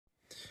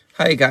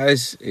Hey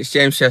guys, it's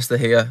James Chester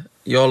here.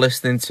 You're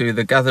listening to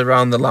the Gather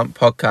Round the Lamp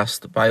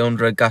podcast by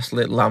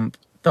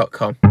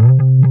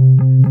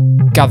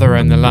UnderAGaslitLamp.com. Gather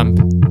Round the Lamp,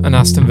 an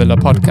Aston Villa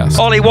podcast.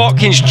 Ollie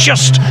Watkins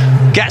just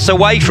gets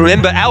away from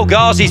him, but El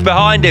Ghazi's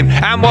behind him.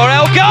 Anwar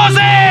El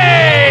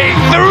Ghazi!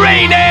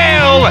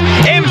 3-0!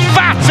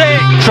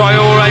 Emphatic!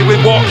 Traore with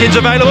Watkins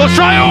available.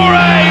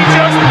 Traore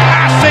just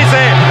passes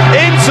it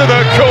into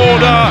the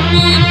corner.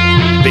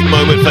 Big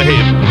moment for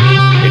him.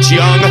 It's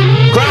Young.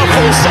 Crowd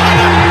full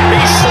silent.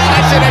 He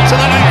slides it into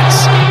the net.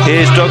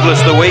 Here's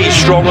Douglas Luiz,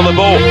 strong on the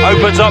ball.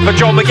 Opens up for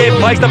John McGinn.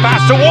 Plays the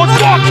pass towards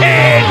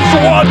Watkins.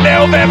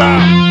 1-0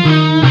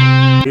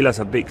 Villa. Villa's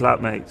a big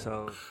club, mate.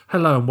 So.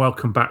 Hello and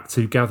welcome back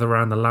to Gather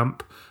Round the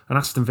Lamp, an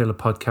Aston Villa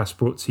podcast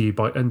brought to you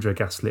by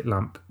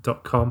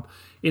UnderAGaslitLamp.com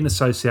in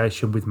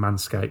association with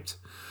Manscaped.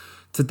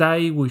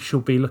 Today we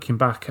shall be looking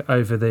back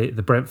over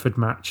the Brentford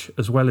match,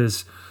 as well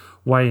as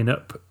weighing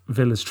up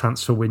Villa's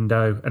transfer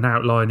window and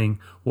outlining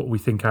what we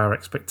think our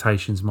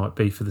expectations might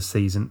be for the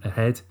season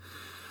ahead.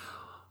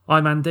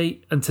 I'm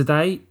Andy, and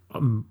today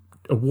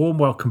a warm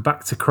welcome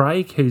back to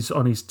Craig, who's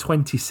on his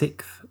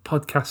 26th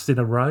podcast in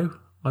a row,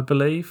 I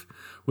believe,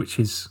 which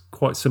is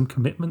quite some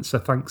commitment. So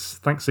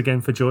thanks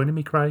again for joining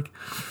me, Craig.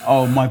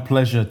 Oh, my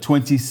pleasure.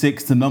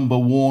 26th, the number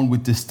worn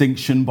with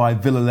distinction by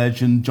Villa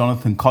legend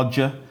Jonathan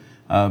Kodjia.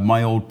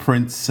 My old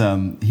prince,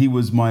 he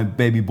was my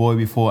baby boy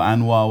before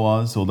Anwar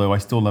was, although I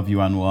still love you,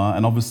 Anwar.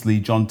 And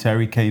obviously John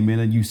Terry came in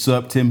and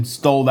usurped him,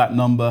 stole that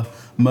number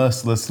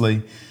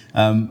mercilessly.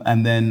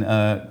 And then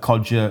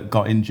Kodjia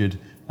got injured.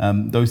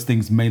 Those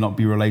things may not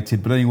be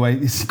related. But anyway,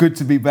 it's good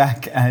to be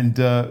back and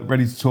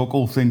ready to talk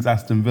all things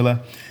Aston Villa.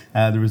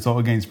 The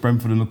result against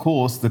Brentford and, of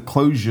course, the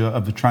closure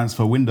of the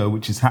transfer window,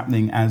 which is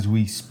happening as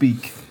we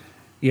speak.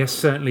 Yes,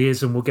 certainly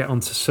is, and we'll get on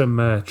to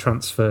some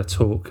transfer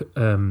talk,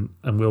 and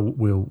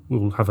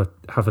we'll have a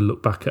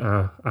look back at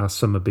our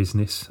summer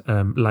business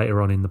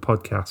later on in the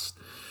podcast.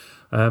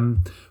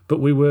 But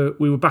we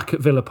were back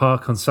at Villa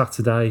Park on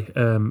Saturday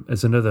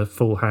as another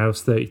full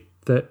house.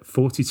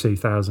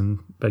 42,000,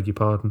 beg your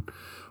pardon,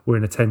 were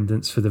in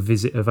attendance for the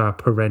visit of our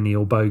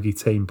perennial bogey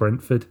team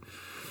Brentford.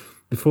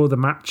 Before the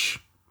match,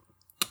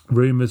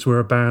 rumours were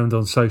abound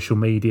on social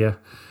media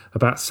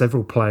about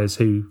several players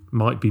who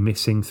might be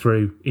missing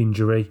through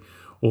injury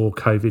or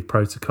COVID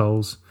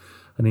protocols.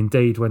 And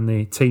indeed, when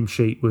the team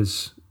sheet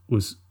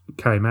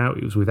came out,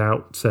 it was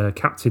without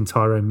captain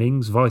Tyrone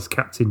Mings, vice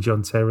captain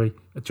John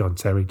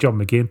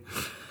McGinn,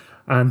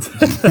 and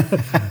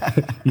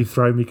you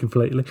throw me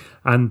completely.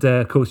 And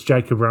of course,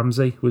 Jacob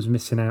Ramsey was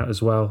missing out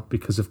as well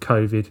because of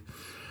COVID.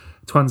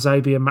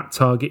 Tuanzebe and Matt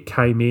Targett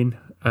came in,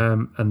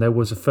 and there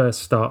was a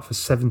first start for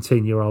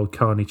 17-year-old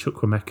Carney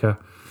Chukwuemeka,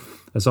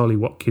 as Ollie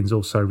Watkins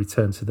also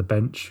returned to the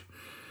bench.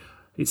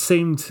 It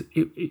seemed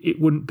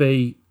it wouldn't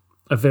be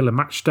a Villa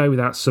match day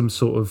without some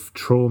sort of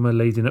trauma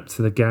leading up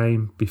to the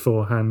game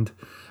beforehand.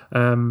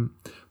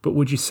 But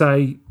would you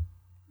say,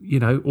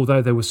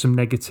 although there were some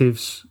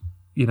negatives,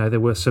 there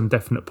were some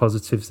definite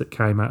positives that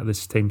came out of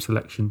this team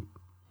selection?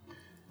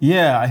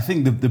 Yeah, I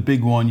think the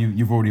big one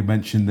you've already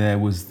mentioned there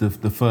was the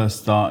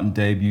first start and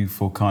debut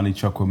for Carney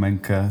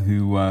Chukwuemeka,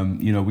 who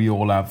we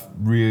all have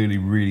really,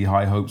 really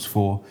high hopes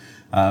for.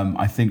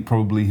 I think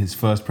probably his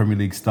first Premier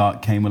League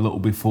start came a little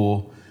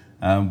before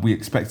we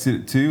expected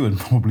it to, and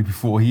probably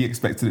before he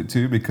expected it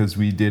to, because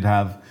we did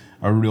have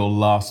a real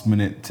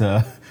last-minute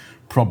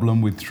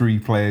problem with three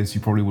players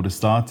who probably would have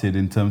started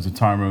in terms of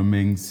Tyrone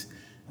Mings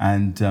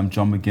and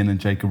John McGinn and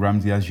Jacob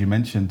Ramsey, as you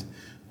mentioned,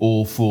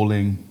 all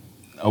falling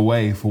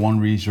away for one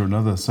reason or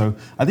another. So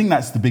I think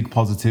that's the big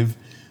positive.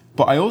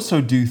 But I also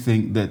do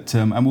think that,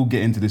 and we'll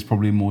get into this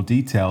probably in more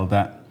detail,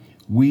 that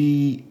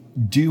we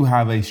do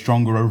have a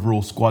stronger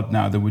overall squad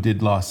now than we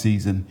did last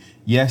season.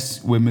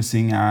 Yes, we're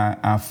missing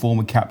our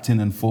former captain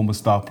and former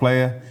star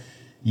player.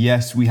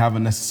 Yes, we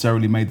haven't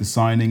necessarily made the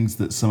signings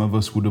that some of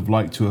us would have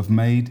liked to have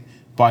made.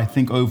 But I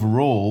think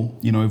overall,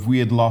 if we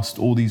had lost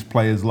all these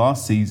players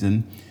last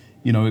season,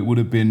 it would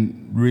have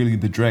been really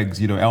the dregs.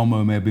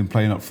 Elmo may have been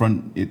playing up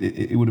front.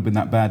 It would have been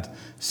that bad.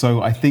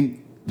 So I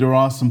think there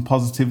are some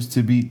positives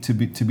to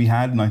be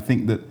had, and I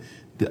think that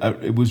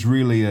it was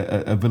really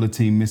a Villa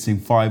team missing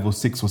 5 or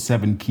 6 or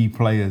 7 key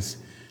players,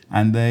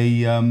 and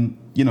they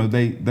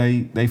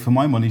for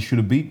my money should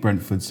have beat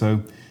Brentford.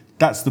 So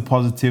that's the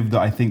positive,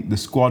 that I think the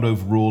squad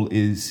overall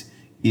is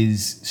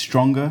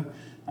stronger.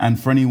 And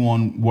for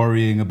anyone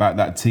worrying about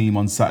that team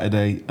on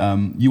Saturday,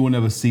 you will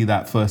never see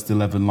that first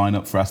 11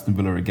 lineup for Aston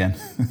Villa again.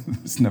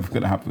 It's never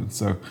going to happen.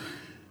 So,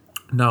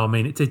 no, I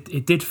mean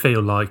it did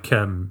feel like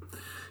a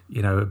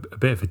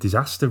bit of a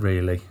disaster,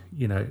 really.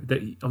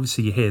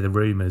 Obviously you hear the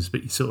rumours,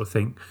 but you sort of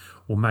think,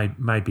 well,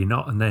 maybe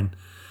not. And then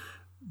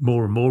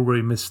more and more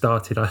rumours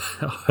started. I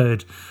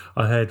heard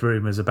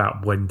rumours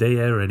about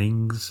Buendia and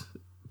Ings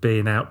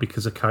being out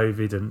because of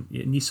COVID, and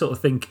you sort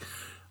of think,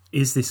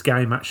 is this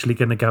game actually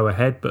going to go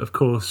ahead? But of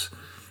course,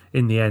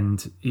 in the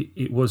end,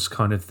 it was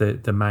kind of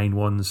the main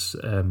ones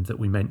that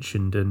we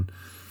mentioned. And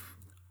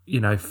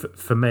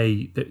for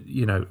me,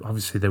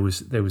 obviously there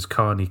was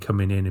Carney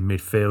coming in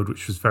midfield,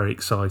 which was very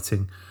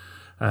exciting.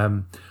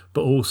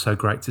 but also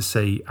great to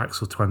see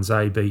Axel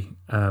Tuanzebe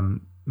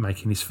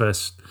making his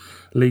first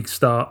league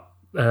start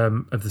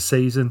of the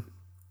season.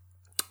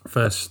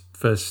 First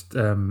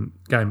game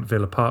at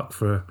Villa Park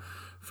for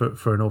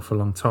an awful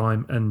long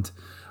time,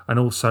 and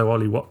also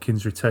Ollie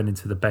Watkins returning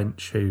to the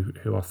bench,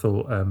 who I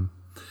thought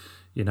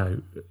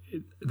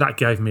that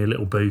gave me a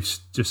little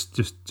boost just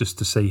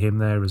to see him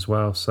there as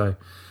well. So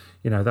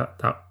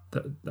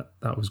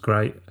that was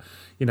great.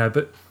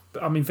 But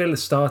I mean, Villa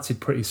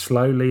started pretty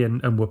slowly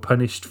and were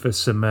punished for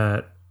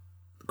some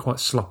quite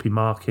sloppy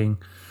marking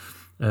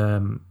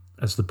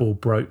as the ball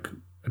broke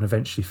and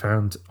eventually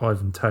found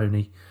Ivan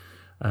Toney.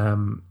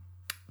 And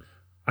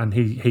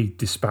he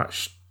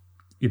dispatched,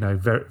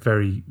 very,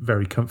 very,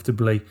 very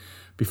comfortably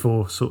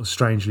before sort of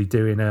strangely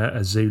doing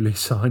a Zulu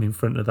sign in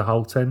front of the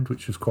Holte End,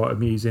 which was quite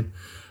amusing.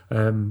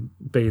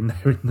 Being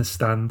there in the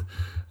stand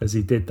as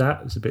he did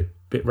that, it was a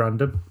bit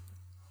random.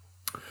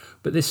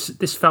 But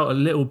this felt a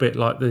little bit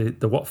like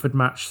the Watford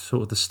match,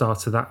 sort of the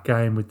start of that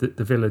game, with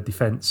the Villa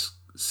defence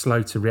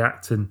slow to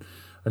react and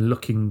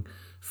looking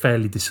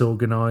fairly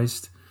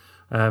disorganised.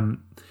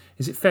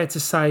 Is it fair to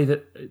say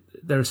that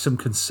there are some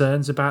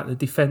concerns about the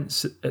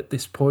defence at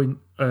this point,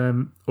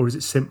 or is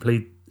it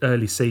simply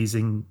early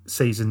season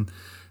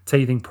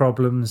teething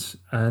problems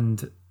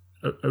and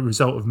a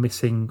result of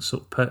missing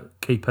sort of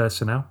key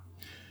personnel?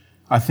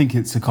 I think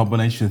it's a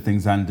combination of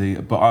things, Andy,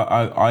 but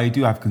I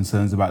do have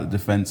concerns about the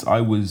defence.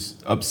 I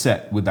was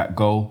upset with that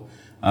goal.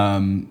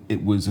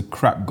 It was a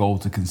crap goal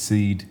to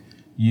concede.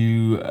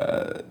 You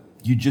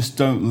just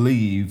don't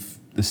leave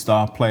the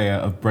star player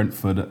of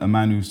Brentford, a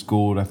man who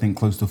scored, I think,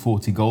 close to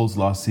 40 goals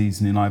last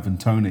season in Ivan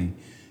Toney.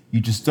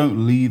 You just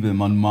don't leave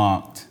him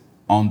unmarked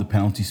on the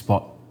penalty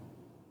spot.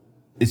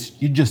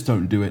 You just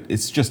don't do it.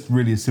 It's just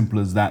really as simple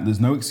as that. There's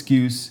no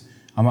excuse.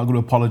 I'm not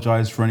going to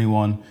apologise for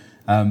anyone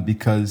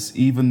because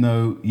even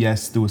though,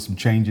 yes, there were some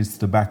changes to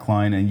the back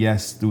line and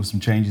yes, there were some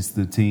changes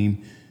to the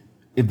team,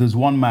 if there's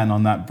one man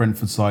on that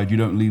Brentford side you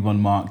don't leave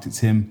unmarked, it's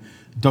him.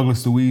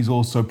 Douglas Luiz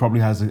also probably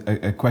has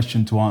a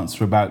question to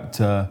answer about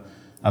not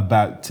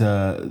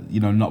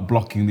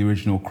blocking the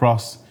original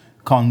cross.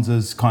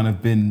 Konsa's kind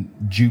of been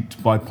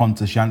duped by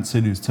Pontus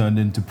Jansson, who's turned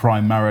into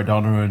prime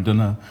Maradona and done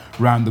a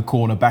round the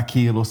corner back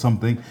heel or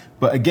something.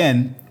 But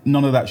again,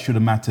 none of that should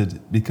have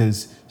mattered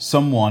because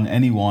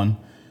anyone,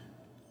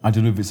 I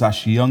don't know if it's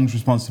Ashley Young's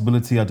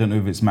responsibility, I don't know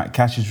if it's Matt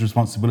Cash's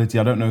responsibility,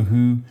 I don't know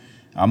who,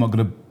 I'm not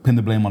going to pin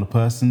the blame on a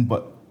person,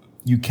 but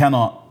you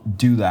cannot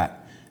do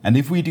that. And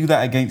if we do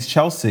that against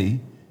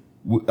Chelsea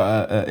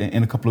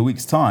in a couple of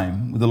weeks'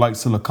 time, with the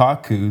likes of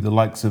Lukaku, the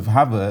likes of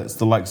Havertz,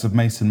 the likes of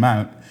Mason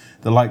Mount,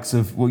 the likes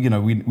of, we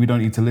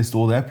don't need to list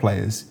all their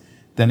players,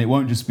 then it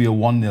won't just be a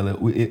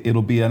 1-0,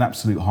 it'll be an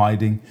absolute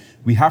hiding.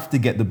 We have to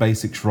get the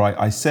basics right.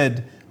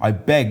 I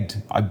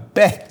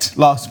begged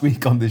last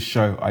week on this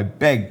show, I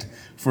begged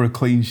for a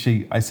clean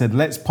sheet. I said,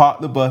 let's park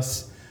the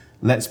bus,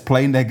 let's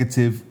play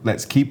negative,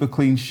 let's keep a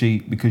clean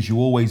sheet, because you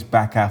always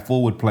back our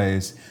forward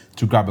players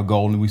to grab a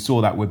goal. And we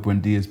saw that with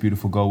Buendia's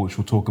beautiful goal, which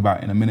we'll talk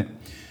about in a minute.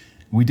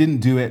 We didn't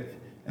do it.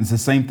 And it's the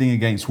same thing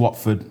against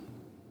Watford.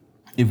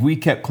 If we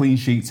kept clean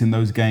sheets in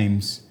those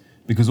games,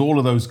 because all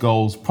of those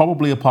goals,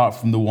 probably apart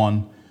from the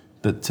one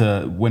that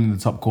went in the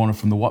top corner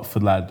from the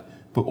Watford lad,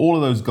 but all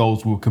of those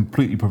goals were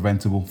completely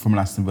preventable from an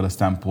Aston Villa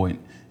standpoint.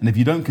 And if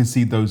you don't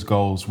concede those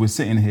goals, we're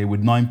sitting here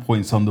with 9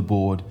 points on the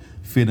board,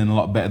 feeling a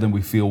lot better than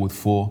we feel with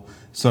 4.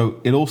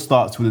 So it all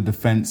starts with the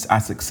defence. Our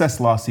success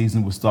last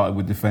season was started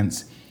with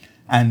defence.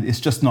 And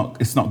it's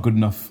not good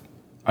enough.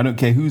 I don't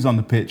care who's on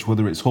the pitch,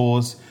 whether it's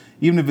Hawes,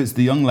 even if it's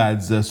the young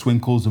lads,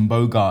 Swinkles and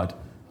Bogard.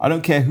 I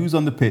don't care who's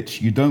on the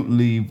pitch. You don't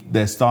leave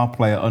their star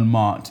player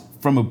unmarked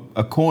from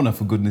a corner,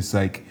 for goodness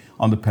sake,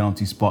 on the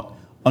penalty spot.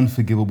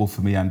 Unforgivable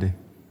for me, Andy.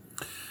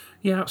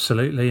 Yeah,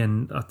 absolutely.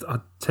 And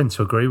I tend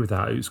to agree with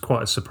that. It was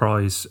quite a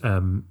surprise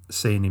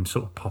seeing him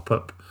sort of pop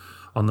up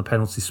on the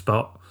penalty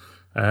spot,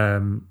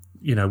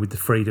 with the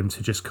freedom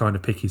to just kind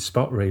of pick his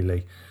spot,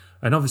 really.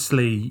 And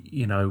obviously,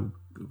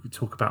 we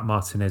talk about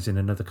Martinez in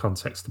another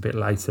context a bit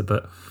later,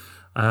 but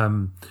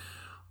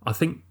I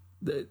think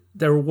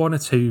there are one or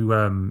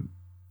two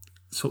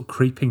sort of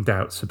creeping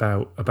doubts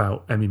about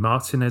Emi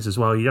Martinez as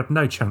well. He had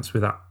no chance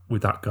with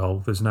that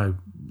goal. There's no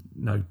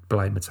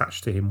blame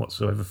attached to him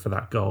whatsoever for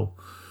that goal.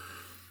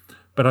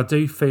 But I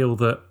do feel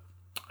that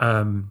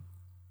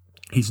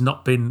he's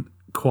not been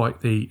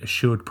quite the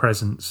assured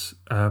presence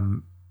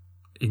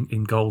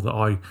in goal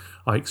that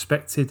I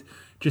expected.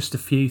 Just a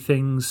few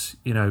things,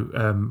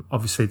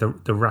 obviously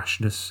the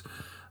rashness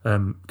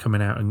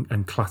coming out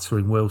and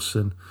clattering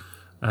Wilson.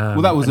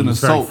 Well, that was an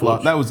assault.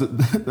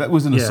 That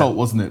was an assault,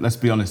 wasn't it? Let's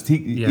be honest.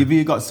 If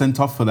he got sent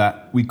off for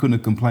that, we couldn't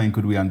have complained,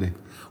 could we, Andy?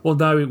 Well,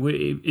 no,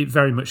 it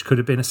very much could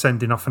have been a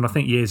sending off, and I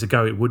think years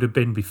ago it would have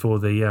been before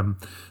they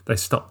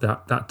stopped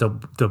that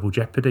double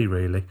jeopardy.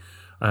 Really,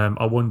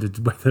 I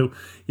wondered whether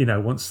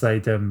once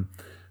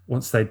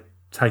they'd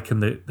taken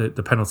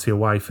the penalty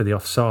away for the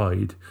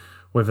offside,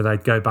 whether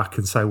they'd go back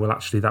and say, well,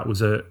 actually that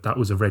was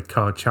a red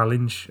card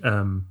challenge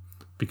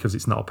because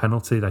it's not a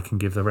penalty. They can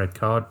give the red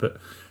card, but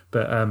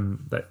But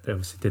they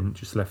obviously didn't,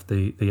 just left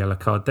the yellow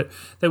card.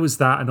 There was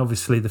that, and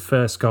obviously the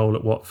first goal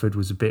at Watford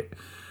was a bit,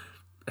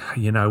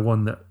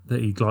 one that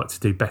he'd like to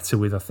do better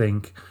with, I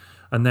think.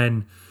 And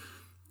then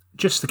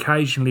just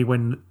occasionally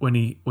when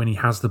he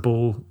has the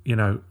ball,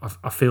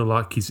 I feel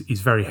like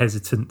he's very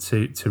hesitant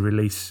to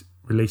release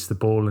the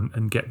ball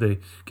and get the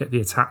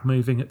attack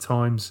moving at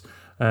times.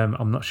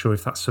 I'm not sure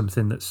if that's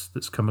something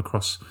that's come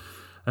across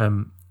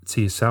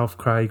to yourself,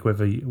 Craig,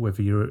 whether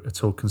you're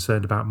at all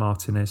concerned about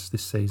Martinez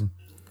this season.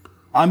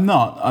 I'm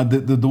not.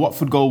 The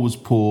Watford goal was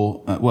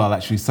poor. Well,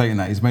 actually, saying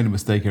that, he's made a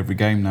mistake every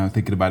game now.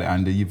 Thinking about it,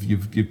 Andy,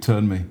 you've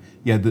turned me.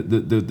 Yeah,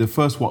 the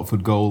first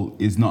Watford goal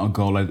is not a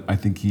goal I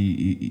think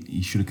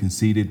he should have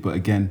conceded. But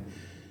again,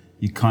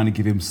 you kind of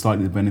give him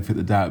slightly the benefit of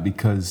the doubt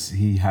because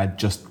he had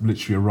just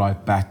literally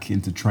arrived back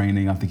into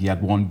training. I think he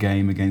had one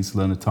game against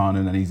Salernitana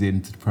and then he's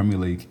into the Premier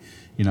League.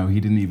 He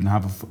didn't even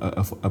have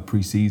a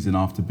pre-season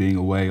after being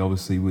away,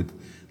 obviously, with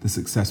the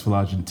successful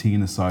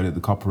Argentina side at the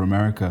Copa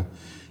America.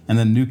 And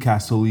then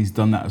Newcastle, he's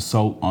done that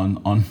assault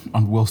on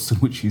Wilson,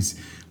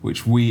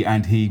 which we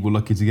and he were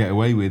lucky to get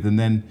away with. And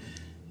then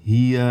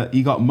he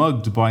got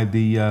mugged by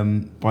the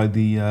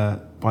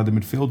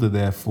midfielder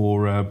there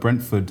for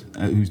Brentford,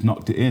 who's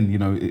knocked it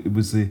in. It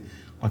was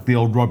like the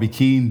old Robbie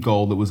Keane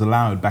goal that was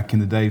allowed back in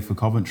the day for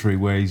Coventry,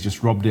 where he's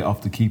just robbed it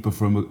off the keeper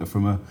from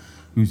a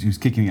who's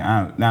kicking it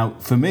out. Now,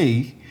 for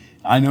me,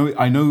 I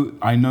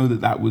know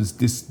that was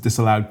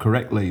disallowed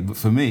correctly, but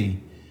for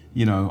me,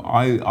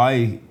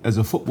 I as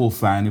a football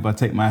fan, if I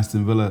take my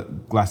Aston Villa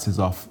glasses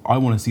off, I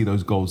want to see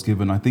those goals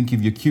given. I think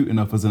if you're cute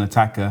enough as an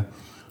attacker,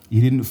 he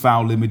didn't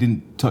foul him, he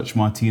didn't touch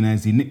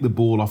Martinez, he nicked the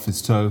ball off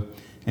his toe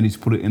and he's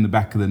put it in the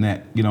back of the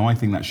net. I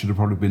think that should have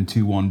probably been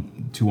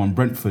 2-1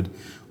 Brentford,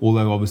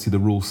 although obviously the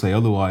rules say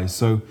otherwise.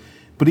 So,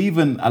 but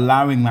even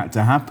allowing that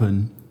to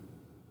happen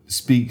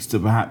speaks to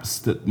perhaps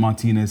that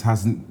Martinez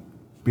hasn't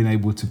been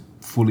able to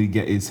fully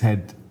get his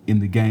head in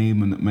the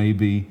game, and that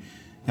maybe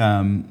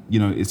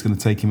it's going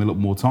to take him a lot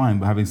more time.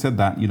 But having said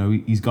that,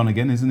 he's gone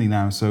again, isn't he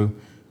now? So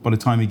by the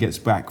time he gets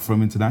back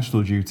from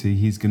international duty,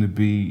 he's going to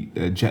be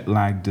jet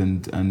lagged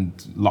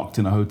and locked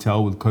in a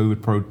hotel with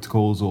COVID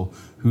protocols or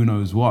who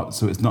knows what.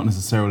 So it's not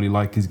necessarily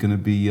like he's going to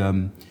be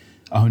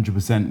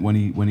 100%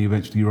 when he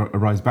eventually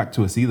arrives back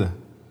to us either.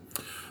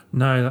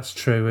 No, that's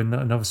true, and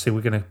obviously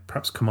we're going to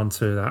perhaps come on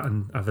to that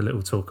and have a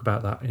little talk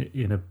about that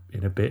in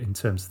a bit in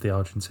terms of the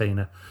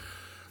Argentina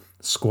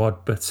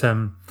squad. But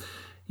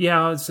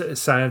I'd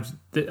say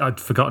I'd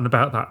forgotten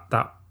about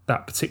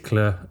that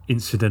particular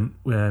incident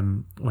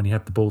when he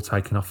had the ball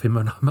taken off him,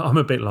 and I'm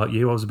a bit like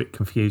you. I was a bit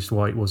confused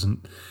why it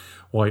wasn't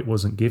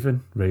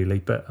given, really.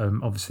 But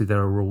obviously there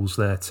are rules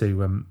there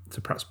to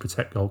perhaps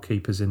protect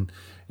goalkeepers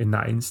in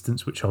that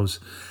instance, which I was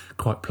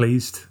quite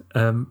pleased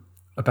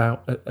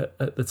about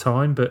at the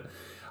time. But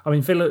I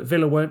mean,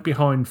 Villa weren't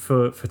behind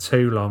for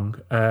too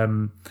long,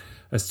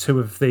 as two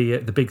of the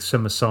big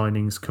summer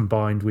signings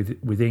combined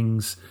with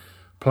Ings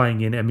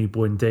playing in Emi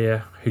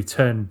Buendia, who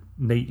turned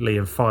neatly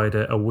and fired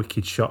a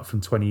wicked shot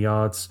from 20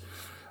 yards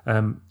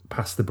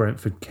past the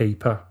Brentford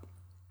keeper.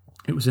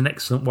 It was an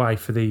excellent way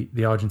for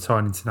the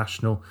Argentine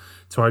international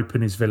to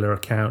open his Villa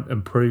account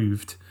and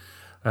proved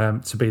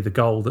to be the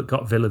goal that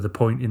got Villa the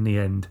point in the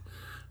end.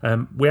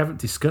 We haven't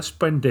discussed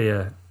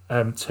Buendia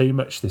too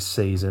much this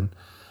season,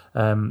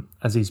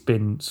 as he's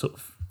been sort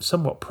of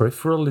somewhat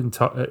peripheral in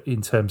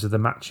terms of the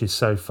matches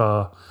so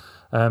far.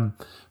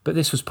 But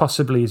this was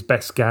possibly his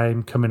best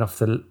game, coming in off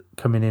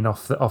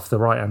the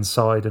right hand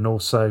side and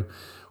also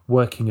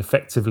working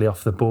effectively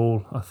off the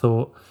ball, I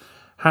thought.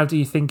 How do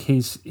you think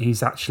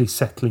he's actually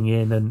settling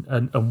in,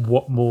 and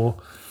what more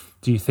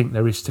do you think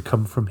there is to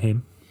come from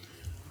him?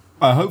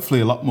 Hopefully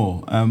a lot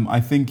more.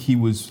 I think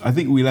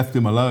we left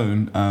him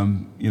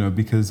alone,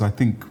 because I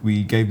think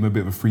we gave him a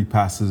bit of a free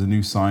pass as a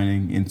new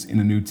signing in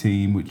a new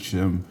team, which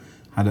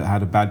had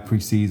a bad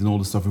pre-season, all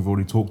the stuff we've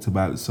already talked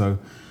about. So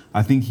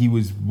I think he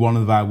was one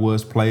of our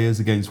worst players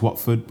against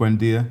Watford,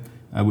 Buendia,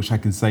 which I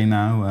can say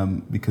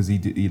now because he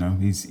did,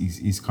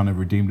 he's kind of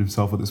redeemed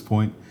himself at this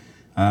point.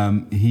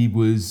 He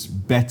was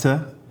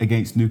better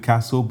against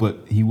Newcastle,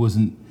 but he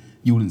wasn't.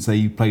 You wouldn't say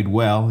he played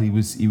well. He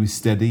was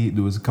steady.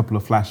 There was a couple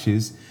of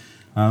flashes.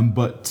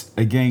 But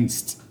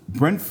against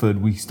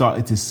Brentford, we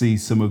started to see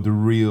some of the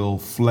real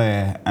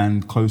flair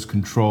and close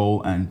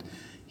control, and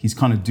he's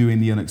kind of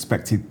doing the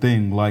unexpected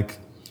thing. Like,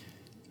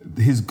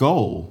 his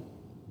goal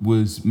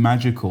was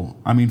magical.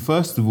 I mean,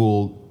 first of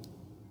all,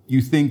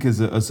 you think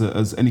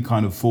as any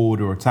kind of forward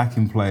or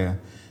attacking player,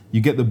 you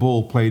get the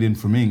ball played in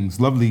from Ings.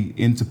 Lovely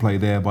interplay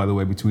there, by the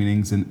way, between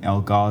Ings and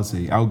El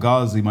Ghazi. El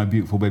Ghazi, my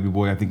beautiful baby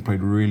boy, I think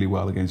played really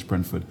well against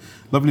Brentford.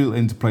 Lovely little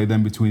interplay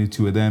then between the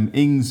two of them.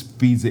 Ings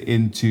feeds it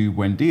into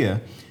Buendia,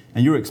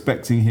 and you're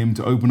expecting him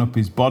to open up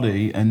his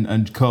body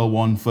and curl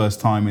one first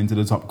time into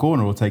the top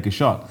corner or take a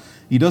shot.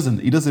 He doesn't.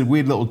 He does a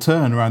weird little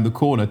turn around the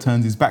corner,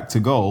 turns his back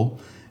to goal,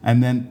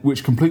 and then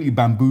which completely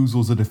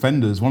bamboozles the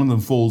defenders. One of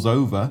them falls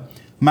over.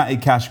 Matty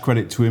Cash,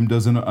 credit to him,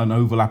 does an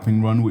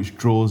overlapping run which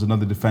draws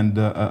another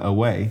defender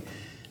away.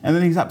 And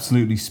then he's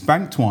absolutely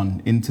spanked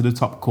one into the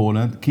top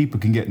corner. The keeper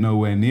can get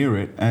nowhere near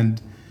it. And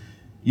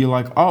you're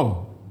like,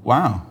 oh,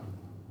 wow.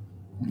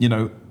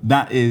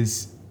 That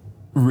is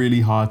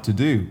really hard to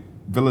do.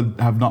 Villa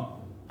have not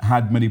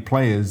had many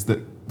players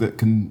that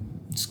can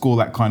score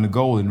that kind of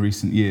goal in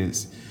recent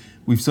years.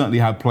 We've certainly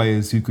had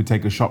players who could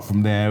take a shot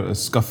from there,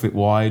 scuff it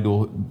wide,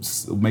 or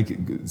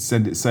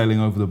send it sailing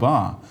over the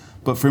bar.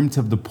 But for him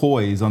to have the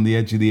poise on the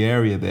edge of the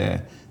area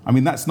there, I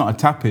mean, that's not a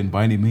tap-in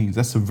by any means.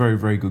 That's a very,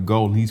 very good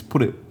goal. And he's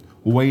put it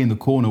way in the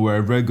corner where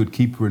a very good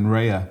keeper in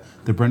Raya,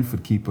 the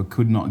Brentford keeper,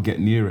 could not get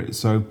near it.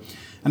 So,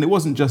 and it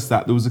wasn't just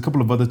that. There was a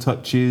couple of other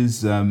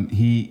touches.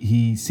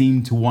 He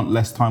seemed to want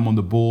less time on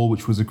the ball,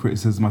 which was a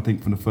criticism, I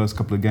think, from the first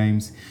couple of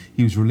games.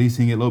 He was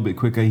releasing it a little bit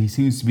quicker. He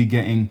seems to be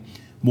getting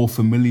more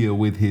familiar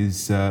with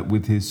his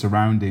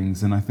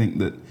surroundings. And I think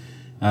that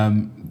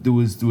there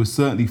was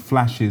certainly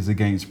flashes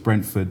against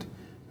Brentford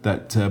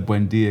that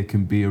Buendia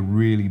can be a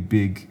really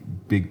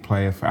big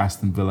player for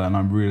Aston Villa, and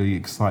I'm really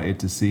excited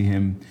to see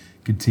him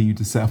continue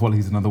to settle. Well,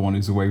 he's another one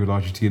who's away with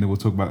Argentina. We'll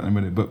talk about that in a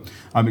minute, but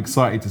I'm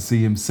excited to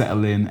see him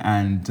settle in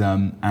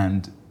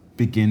and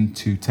begin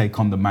to take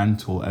on the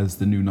mantle as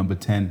the new number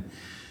 10,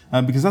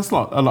 because that's a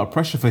lot of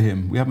pressure for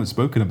him. We haven't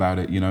spoken about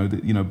it.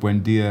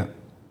 Buendia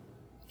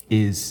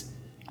is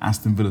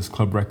Aston Villa's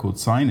club record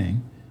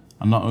signing,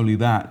 and not only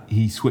that,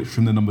 he switched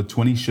from the number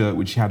 20 shirt,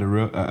 which he had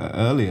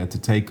earlier, to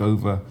take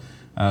over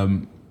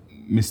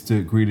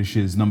Mr.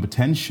 Grealish's number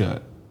 10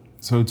 shirt.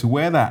 So to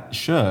wear that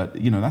shirt,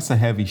 that's a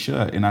heavy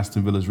shirt in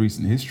Aston Villa's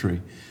recent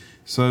history.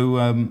 So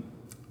I'm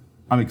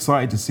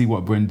excited to see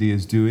what Buendia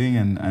is doing,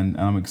 and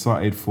I'm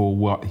excited for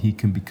what he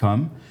can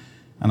become.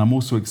 And I'm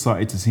also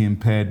excited to see him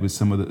paired with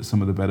some of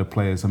the better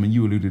players. I mean,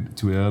 you alluded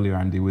to it earlier,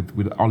 Andy,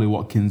 with Ollie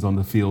Watkins on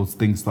the field,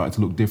 things started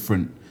to look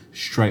different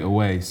straight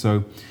away.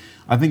 So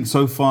I think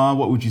so far,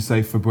 what would you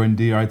say for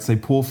Buendia? I'd say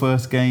poor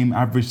first game,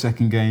 average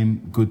second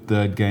game, good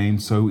third game.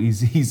 So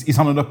he's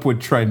on an upward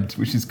trend,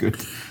 which is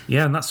good.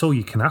 Yeah, and that's all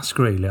you can ask,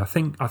 really. I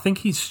think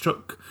he's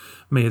struck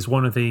me as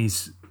one of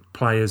these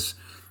players,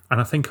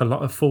 and I think a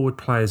lot of forward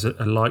players are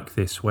like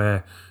this,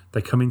 where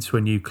they come into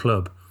a new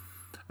club,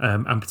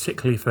 and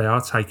particularly if they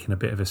are taking a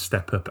bit of a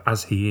step up,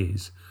 as he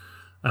is,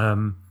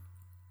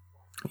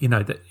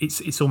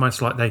 it's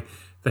almost like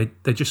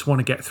they just want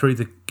to get through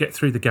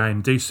the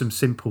game, do some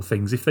simple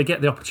things. If they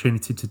get the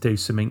opportunity to do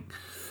something,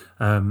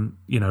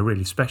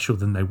 really special,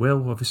 then they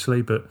will,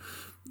 obviously. But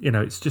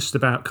it's just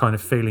about kind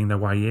of feeling their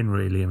way in,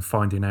 really, and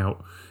finding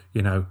out,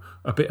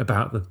 a bit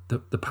about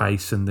the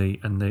pace and the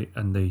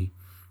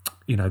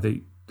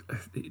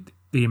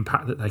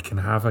impact that they can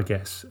have, I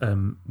guess,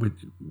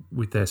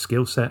 with their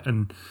skill set.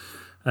 And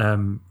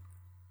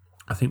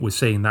I think we're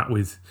seeing that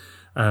with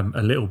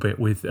a little bit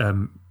with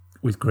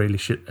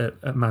Grealish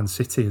at Man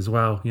City as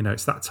well.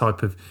 It's that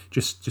type of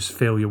just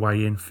feel your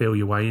way in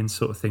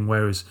sort of thing.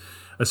 Whereas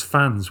as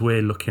fans,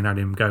 we're looking at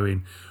him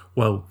going,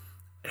 well,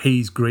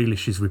 he's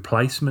Grealish's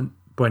replacement.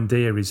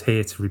 Buendia is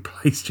here to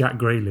replace Jack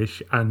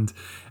Grealish, and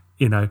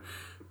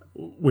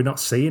we're not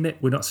seeing it.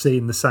 We're not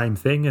seeing the same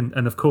thing,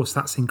 and of course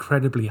that's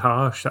incredibly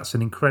harsh. That's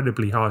an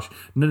incredibly harsh.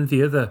 None of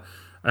the other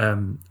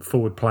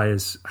forward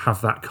players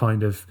have that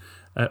kind of,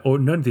 or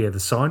none of the other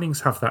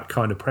signings have that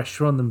kind of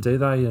pressure on them, do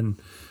they? And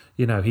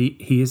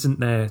he isn't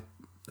there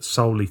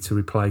solely to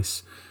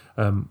replace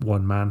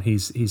one man.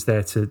 He's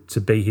there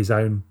to be his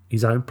own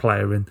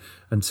player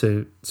and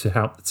to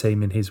help the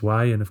team in his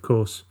way. And of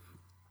course,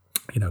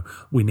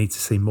 we need to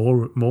see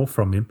more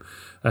from him.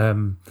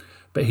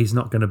 But he's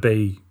not going to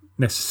be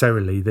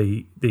necessarily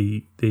the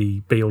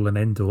be all and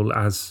end all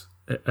as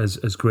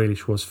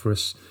Grealish was for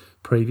us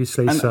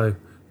previously. And so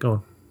go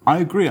on. I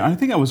agree. I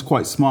think that was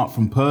quite smart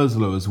from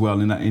Purslow as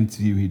well in that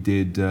interview he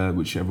did,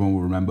 which everyone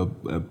will remember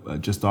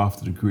just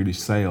after the Grealish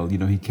sale.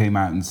 He came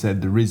out and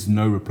said there is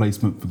no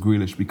replacement for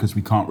Grealish because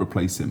we can't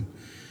replace him.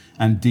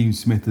 And Dean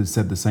Smith has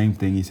said the same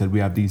thing. He said we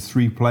have these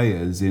three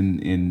players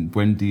in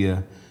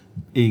Buendia,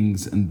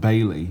 Ings and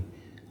Bailey,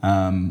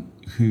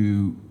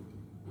 who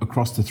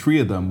across the three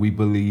of them we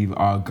believe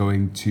are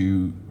going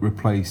to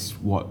replace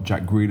what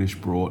Jack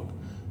Grealish brought.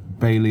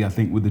 Bailey, I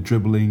think, with the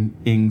dribbling,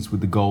 Ings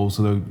with the goals,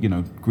 although,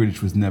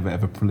 Grealish was never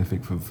ever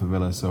prolific for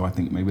Villa, so I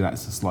think maybe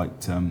that's a slight,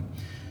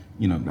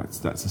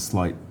 that's a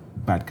slight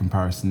bad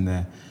comparison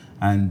there.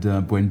 And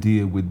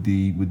Buendia with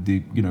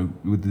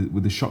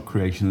the shot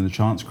creation and the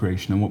chance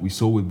creation, and what we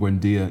saw with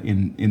Buendia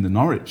in the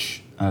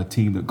Norwich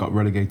team that got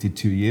relegated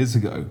 2 years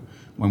ago,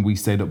 when we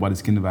stayed up by the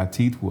skin of our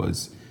teeth,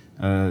 was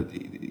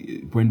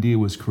Buendia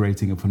was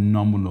creating a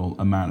phenomenal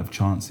amount of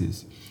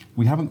chances.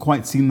 We haven't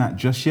quite seen that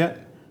just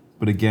yet.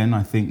 But again,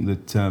 I think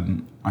that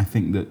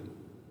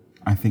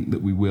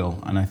we will,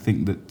 and I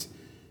think that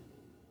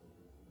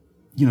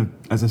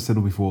as I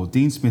said before,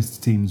 Dean Smith's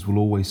teams will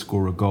always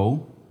score a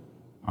goal.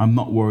 I'm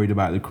not worried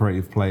about the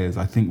creative players.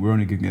 I think we're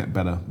only going to get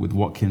better with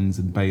Watkins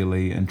and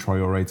Bailey and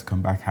Traoré to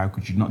come back. How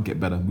could you not get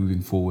better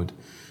moving forward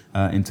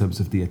in terms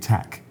of the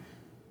attack?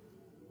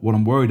 What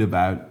I'm worried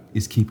about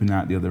is keeping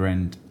out the other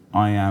end.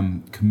 I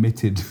am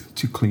committed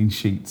to clean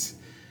sheets.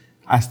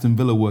 Aston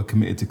Villa were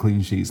committed to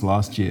clean sheets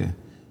last year.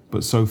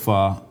 But so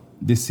far,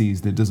 this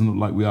season, it doesn't look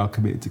like we are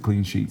committed to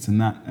clean sheets.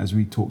 And that, as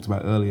we talked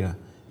about earlier,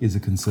 is a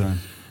concern.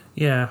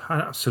 Yeah,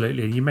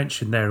 absolutely. You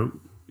mentioned there,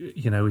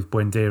 with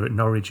Buendia at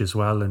Norwich as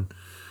well, and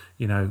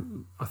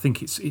I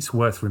think it's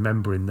worth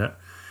remembering that,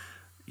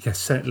 yes,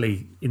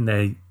 certainly in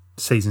their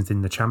seasons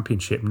in the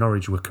Championship,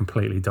 Norwich were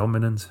completely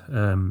dominant,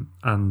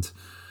 and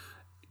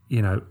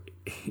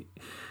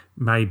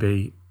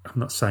maybe I'm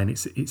not saying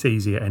it's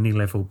easy at any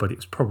level, but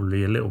it's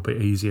probably a little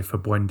bit easier for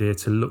Buendia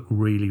to look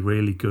really,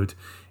 really good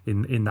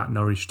in that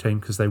Norwich team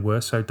because they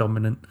were so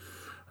dominant.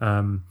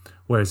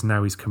 Whereas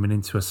now he's coming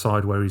into a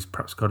side where he's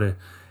perhaps got to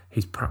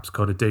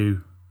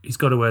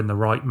earn the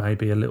right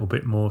maybe a little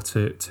bit more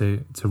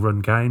to run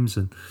games,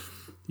 and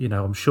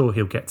I'm sure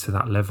he'll get to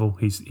that level.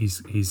 He's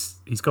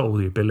got all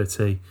the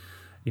ability,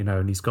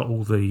 and he's got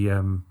all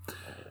the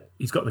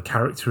he's got the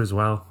character as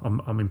well.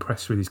 I'm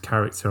impressed with his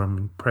character. I'm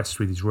impressed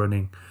with his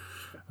running.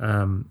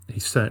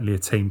 He's certainly a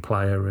team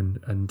player,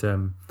 and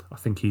I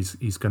think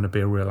he's going to be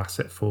a real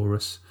asset for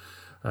us.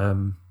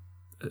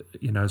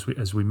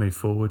 As we move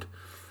forward.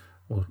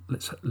 Well,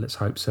 let's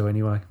hope so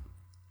anyway.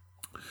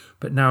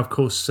 But now, of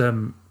course,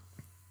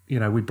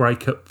 we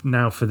break up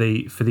now for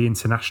the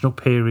international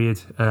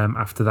period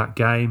after that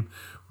game.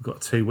 We've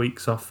got 2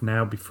 weeks off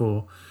now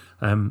before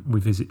we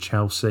visit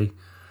Chelsea.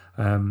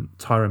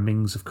 Tyrone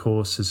Mings, of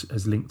course,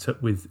 has linked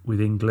up with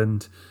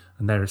England,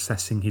 and they're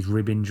assessing his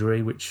rib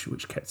injury, which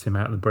kept him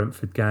out of the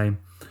Brentford game.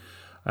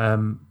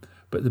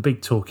 But the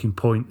big talking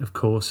point, of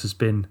course, has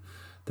been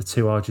the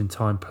two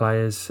Argentine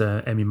players,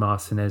 Emi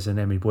Martinez and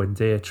Emi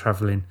Buendia,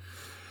 travelling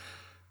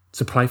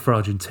to play for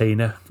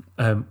Argentina,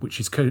 which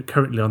is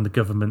currently on the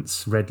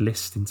government's red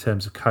list in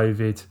terms of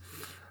COVID.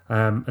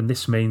 And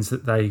this means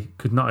that they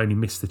could not only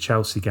miss the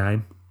Chelsea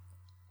game,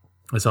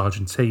 as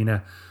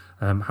Argentina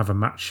have a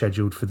match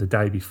scheduled for the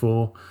day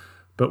before,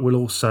 but will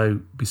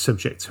also be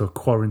subject to a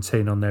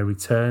quarantine on their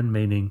return,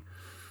 meaning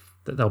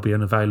that they'll be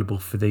unavailable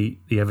for the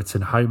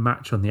Everton home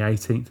match on the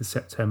 18th of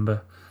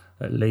September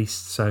at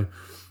least. So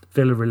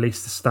Villa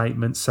released a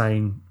statement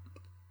saying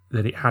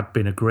that it had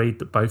been agreed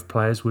that both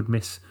players would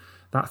miss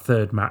that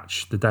third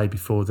match the day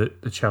before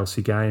the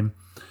Chelsea game,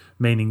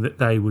 meaning that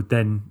they would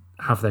then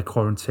have their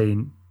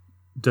quarantine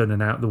done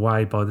and out the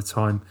way by the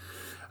time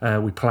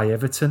we play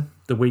Everton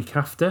the week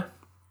after.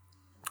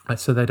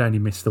 So they'd only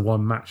miss the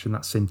one match, and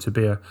that seemed to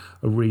be a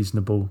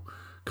reasonable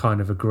kind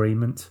of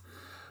agreement.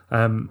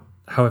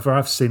 However,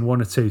 I've seen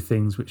one or two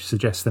things which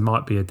suggest there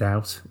might be a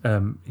doubt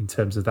in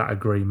terms of that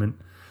agreement.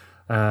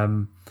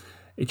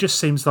 It just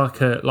seems like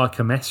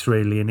a mess,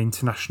 really, and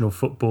international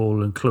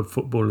football and club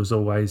football has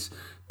always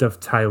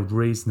dovetailed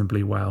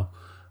reasonably well.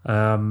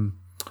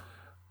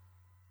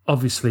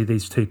 Obviously,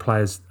 these two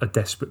players are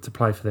desperate to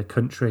play for their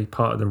country.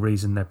 Part of the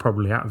reason they're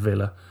probably at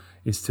Villa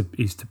is to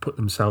put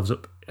themselves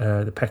up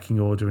the pecking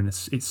order, and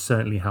it's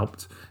certainly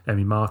helped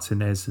Emi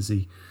Martinez as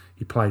he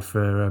played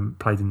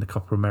in the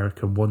Copa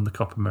America and won the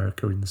Copa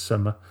America in the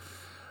summer.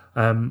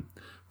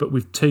 But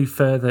with two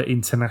further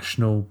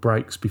international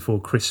breaks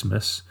before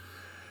Christmas,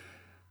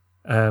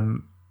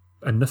 and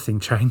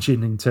nothing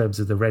changing in terms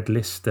of the red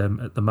list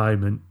at the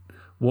moment,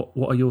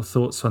 what are your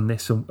thoughts on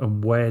this,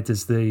 and where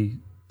does the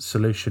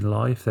solution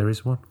lie, if there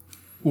is one?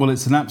 Well,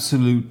 it's an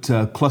absolute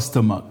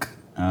cluster muck,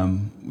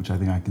 which I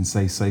think I can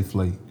say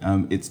safely.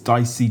 It's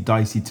dicey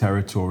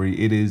territory.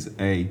 It is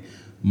a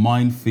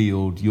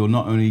minefield. You're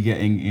not only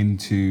getting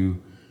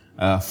into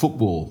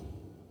football,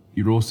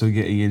 you're also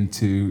getting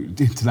into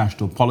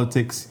international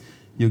politics.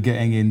 You're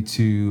getting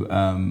into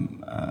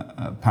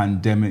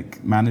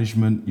pandemic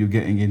management. You're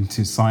getting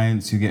into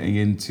science. You're getting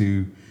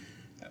into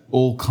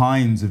all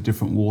kinds of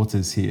different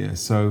waters here.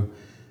 So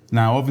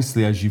now,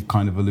 obviously, as you've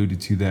kind of alluded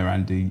to there,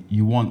 Andy,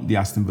 you want the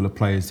Aston Villa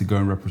players to go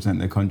and represent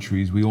their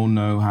countries. We all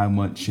know how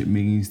much it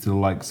means to the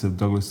likes of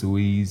Douglas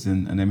Luiz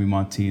and Emi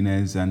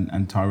Martinez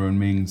and Tyrone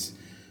Mings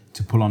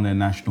to pull on their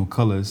national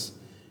colours.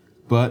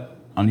 But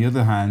on the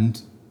other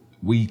hand,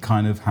 we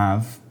kind of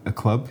have a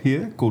club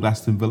here called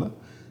Aston Villa,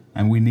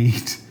 and we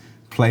need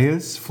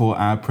players for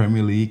our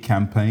Premier League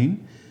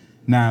campaign.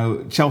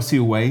 Now, Chelsea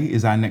away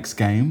is our next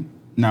game.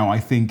 Now, I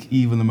think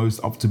even the most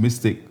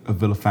optimistic of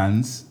Villa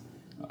fans,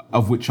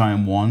 of which I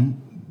am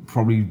one,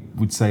 probably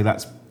would say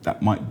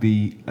that might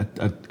be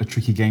a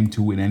tricky game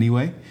to win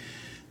anyway.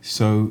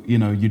 So,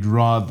 you'd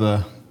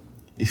rather,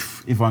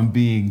 if I'm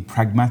being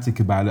pragmatic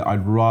about it,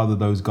 I'd rather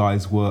those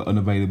guys were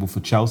unavailable for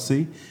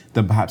Chelsea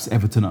than perhaps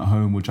Everton at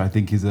home, which I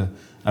think is a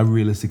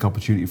realistic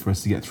opportunity for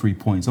us to get 3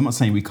 points. I'm not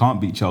saying we can't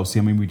beat Chelsea.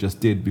 I mean, we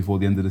just did before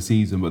the end of the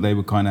season, but they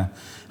were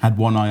had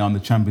one eye on the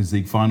Champions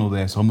League final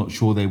there, so I'm not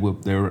sure they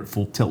were at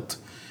full tilt.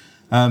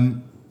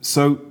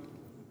 So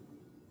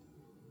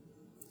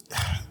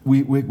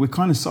we're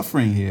kind of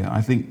suffering here.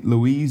 I think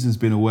Luiz has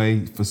been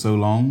away for so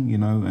long,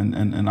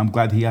 and I'm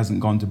glad he hasn't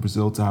gone to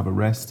Brazil to have a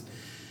rest.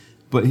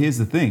 But here's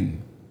the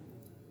thing.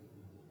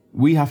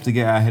 We have to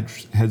get our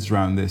heads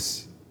around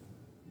this.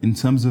 In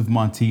terms of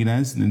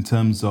Martinez and in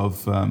terms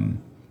of the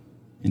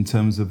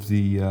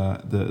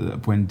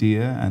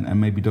Buendia and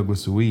maybe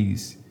Douglas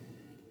Luiz,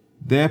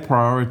 their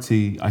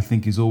priority, I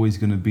think, is always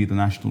going to be the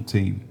national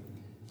team.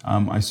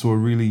 I saw a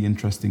really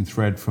interesting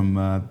thread from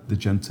the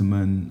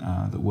gentleman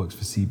that works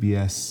for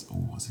CBS. Oh,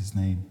 what's his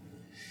name?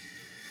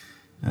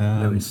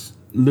 Lewis.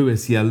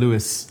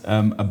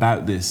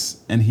 About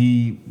this, and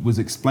he was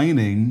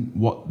explaining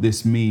what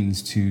this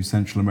means to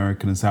Central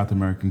American and South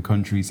American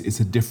countries. It's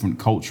a different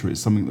culture. It's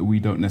something that we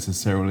don't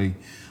necessarily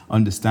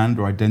understand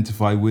or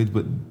identify with,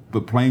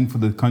 but playing for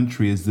the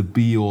country is the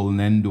be all and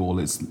end all.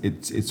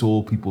 It's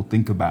all people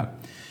think about.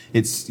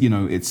 It's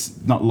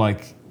not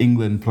like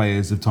England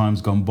players of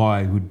times gone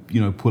by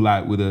who'd pull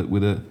out with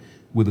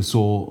a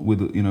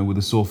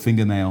sore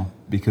fingernail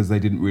because they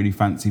didn't really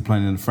fancy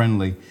playing in a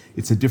friendly.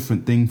 It's a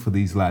different thing for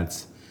these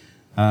lads,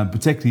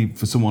 particularly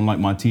for someone like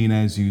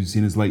Martinez, who's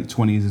in his late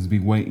 20s, has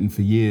been waiting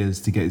for years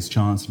to get his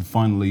chance, and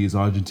finally is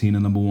Argentina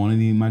number one. And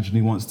he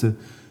wants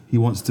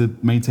to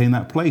maintain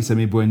that place. I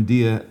mean,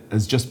 Buendia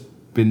has just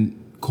been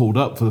called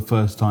up for the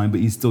first time,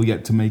 but he's still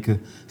yet to make a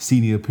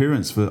senior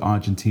appearance for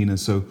Argentina.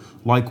 So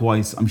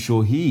likewise, I'm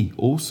sure he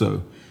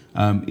also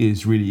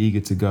is really eager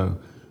to go.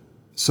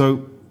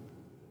 So,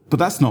 but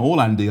that's not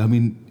all, Andy. I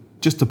mean,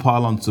 just to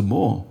pile on some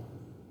more,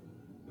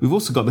 we've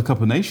also got the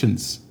Cup of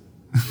Nations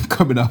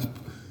coming up.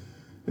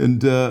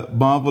 And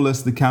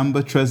Marvelous,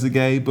 Nakamba,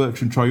 Trezeguet,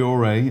 Bertrand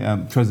Traore,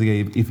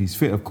 Trezeguet, if he's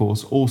fit, of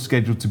course, all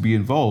scheduled to be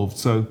involved.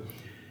 So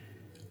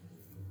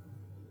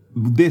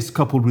this,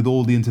 coupled with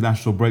all the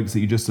international breaks that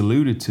you just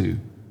alluded to,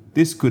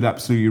 this could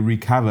absolutely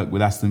wreak havoc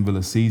with Aston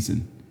Villa's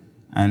season.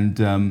 And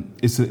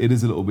it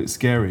is a little bit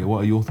scary. What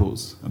are your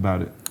thoughts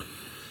about it?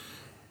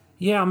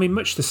 Yeah, I mean,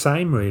 much the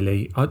same,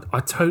 really. I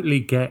totally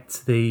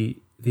get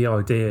the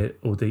idea,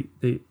 or the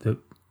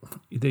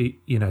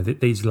that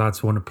these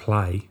lads want to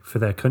play for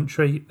their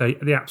country.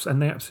 They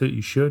absolutely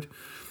should.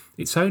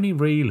 It's only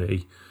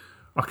really,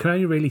 I can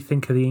only really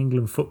think of the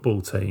England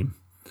football team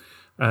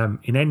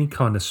in any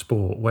kind of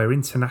sport where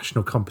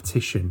international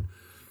competition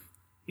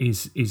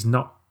is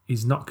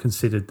not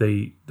considered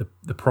the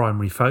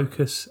primary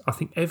focus. I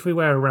think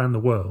everywhere around the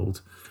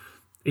world,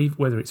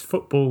 whether it's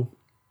football,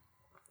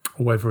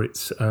 or whether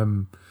it's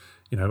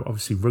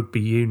obviously rugby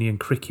union,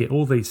 cricket,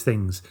 all these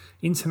things,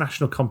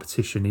 international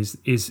competition is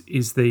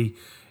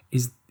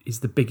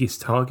the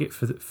biggest target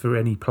for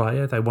any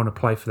player. They want to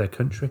play for their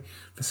country.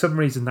 For some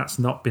reason, that's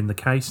not been the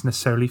case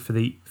necessarily for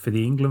the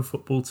England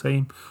football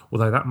team,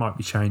 although that might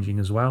be changing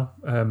as well,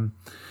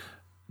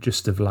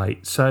 just of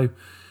late. So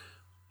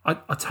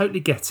I totally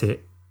get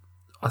it.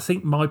 I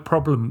think my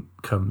problem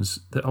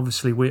comes that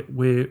obviously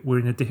we're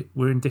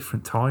in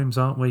different times,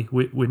 aren't we?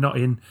 We're not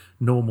in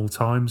normal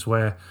times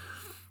where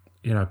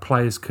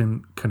players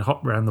can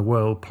hop around the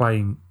world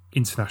playing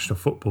international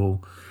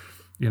football.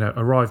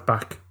 Arrive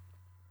back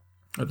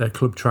at their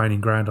club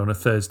training ground on a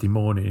Thursday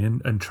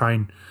morning and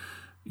train,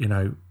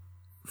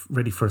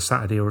 ready for a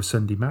Saturday or a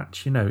Sunday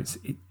match.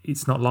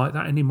 It's not like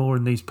that anymore,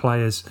 and these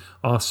players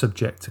are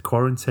subject to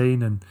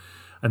quarantine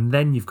and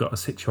then you've got a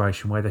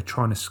situation where they're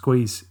trying to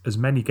squeeze as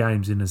many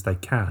games in as they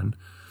can,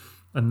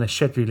 and they're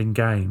scheduling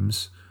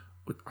games.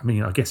 I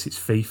mean, I guess it's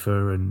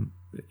FIFA and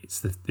it's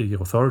the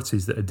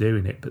authorities that are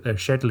doing it, but they're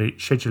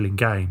scheduling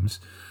games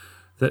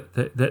that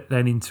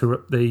then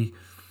interrupt the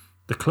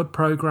club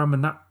programme,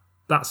 and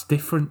that's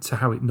different to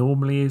how it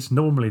normally is.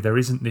 Normally, there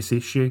isn't this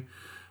issue.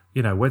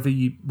 Whether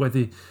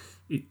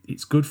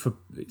it's good for.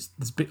 There's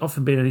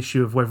often been an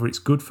issue of whether it's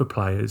good for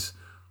players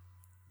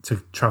to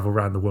travel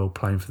around the world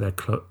playing for their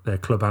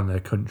club and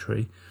their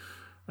country,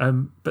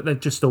 but they've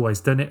just always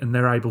done it, and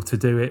they're able to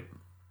do it,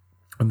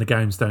 and the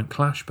games don't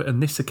clash. But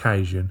on this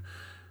occasion,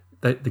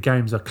 the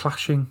games are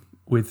clashing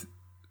with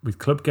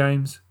club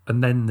games,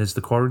 and then there's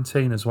the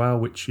quarantine as well,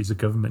 which is a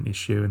government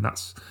issue, and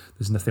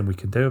there's nothing we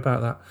can do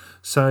about that.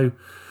 So,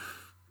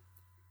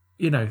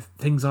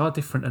 things are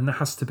different, and there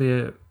has to be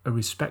a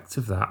respect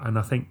of that. And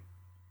I think,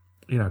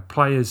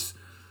 players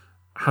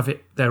have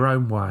it their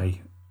own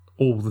way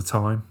all the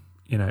time.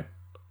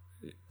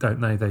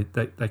 Don't they?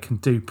 They can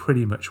do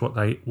pretty much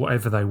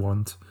whatever they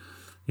want,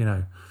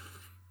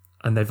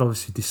 and they've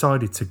obviously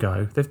decided to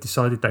go. They've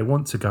decided they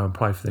want to go and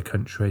play for their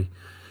country,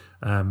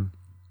 and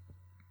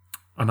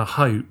I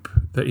hope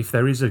that if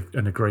there is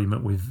an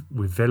agreement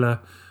with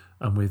Villa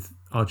and with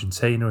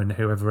Argentina and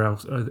whoever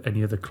else,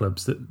 any other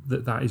clubs,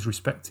 that is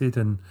respected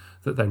and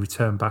that they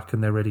return back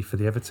and they're ready for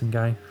the Everton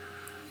game.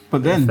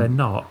 But then if they're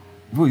not,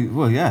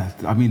 well, yeah.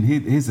 I mean,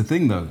 here's the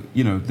thing, though.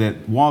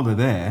 That while they're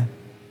there,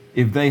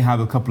 if they have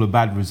a couple of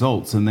bad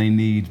results and they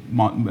need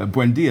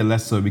Buendia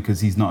less so because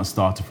he's not a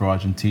starter for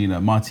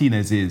Argentina.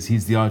 Martinez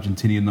he's the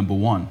Argentinian number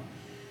one.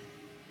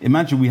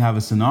 Imagine we have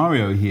a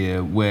scenario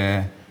here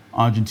where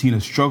Argentina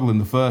struggle in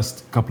the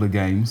first couple of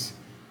games,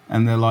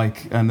 and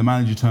the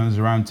manager turns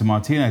around to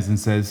Martinez and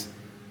says,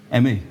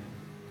 "Emi,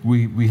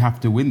 we have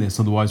to win this,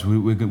 otherwise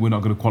we're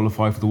not going to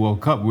qualify for the World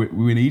Cup.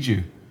 We need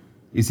you."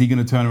 Is he going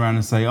to turn around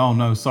and say, "Oh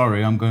no,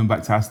 sorry, I'm going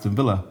back to Aston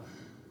Villa"?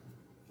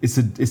 It's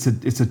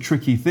a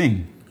tricky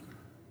thing.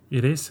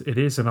 It is,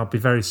 and I'd be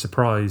very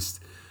surprised.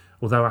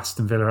 Although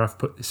Aston Villa have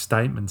put this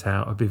statement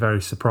out, I'd be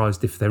very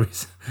surprised if there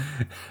is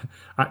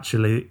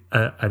actually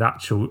an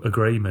actual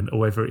agreement, or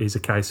whether it is a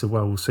case of,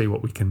 well, we'll see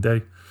what we can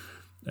do.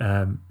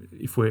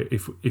 If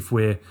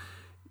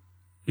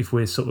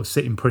we're sort of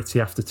sitting pretty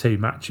after two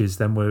matches,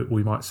 then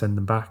we might send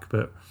them back.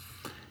 But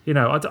You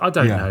know, I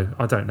don't know.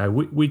 I don't know.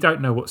 We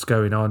don't know what's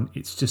going on.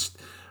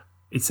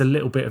 It's a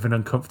little bit of an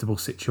uncomfortable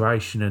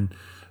situation. And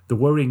the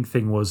worrying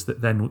thing was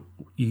that then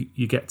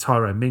you get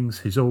Tyrone Mings,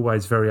 who's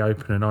always very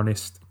open and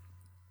honest.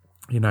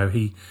 You know,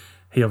 he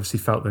obviously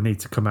felt the need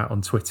to come out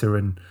on Twitter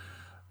and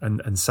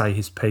say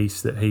his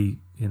piece, that he,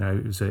 you know,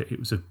 it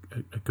was a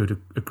good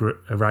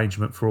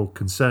arrangement for all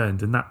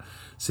concerned, and that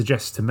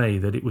suggests to me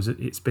that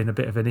it's been a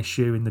bit of an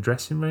issue in the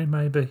dressing room,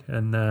 maybe.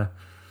 And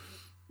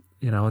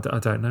you know, I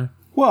don't know.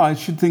 Well, I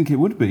should think it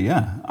would be,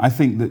 yeah. I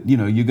think that, you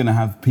know, you're going to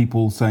have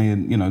people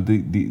saying, you know,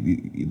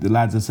 the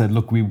lads have said,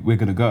 look, we're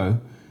going to go.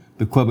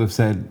 The club have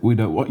said, we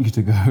don't want you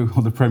to go,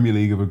 or the Premier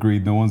League have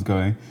agreed no one's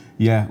going.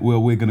 Yeah,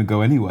 well, we're going to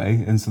go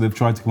anyway. And so they've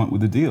tried to come up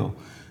with a deal.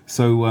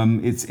 So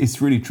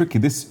it's really tricky.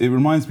 It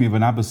reminds me of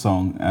an ABBA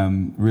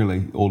song,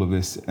 really, all of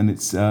this. And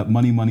it's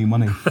money, money,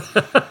 money.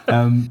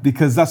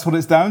 Because that's what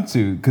it's down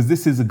to. Because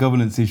this is a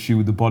governance issue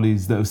with the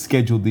bodies that have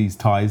scheduled these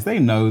ties. They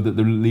know that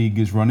the league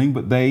is running,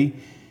 but they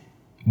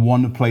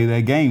want to play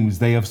their games.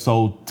 They have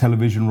sold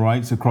television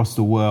rights across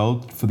the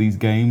world for these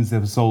games.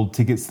 They've sold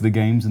tickets to the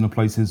games in the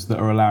places that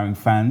are allowing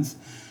fans,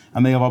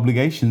 and they have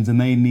obligations, and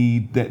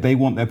they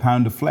want their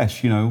pound of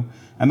flesh, you know.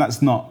 And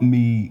that's not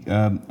me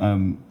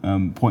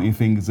pointing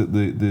fingers at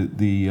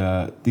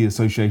the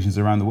associations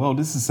around the world.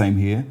 It's the same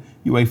here.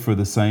 UEFA are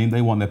the same.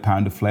 They want their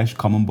pound of flesh.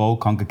 Common Bowl,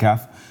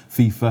 CONCACAF,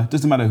 FIFA.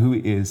 Doesn't matter who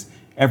it is.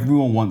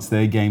 Everyone wants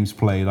their games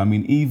played. I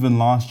mean, even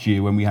last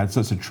year when we had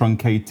such a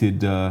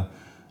truncated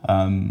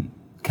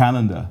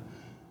calendar,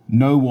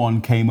 no one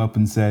came up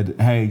and said,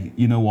 hey,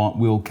 you know what,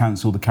 we'll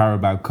cancel the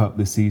Carabao Cup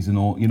this season,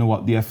 or you know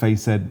what, the FA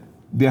said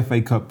the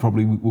FA Cup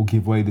probably will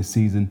give way this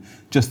season,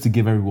 just to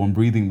give everyone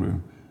breathing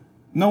room.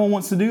 No one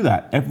wants to do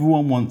that.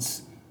 Everyone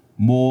wants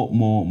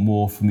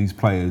more from these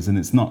players, and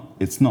it's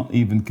not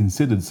even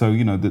considered. So,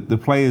 you know, the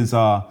players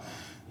are,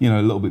 you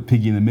know, a little bit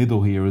piggy in the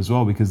middle here as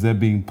well, because they're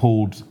being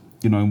pulled,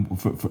 you know,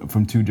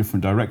 from two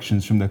different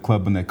directions, from their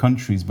club and their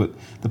countries. But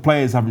the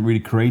players haven't really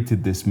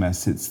created this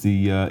mess. It's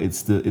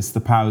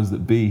the powers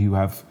that be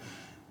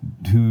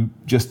who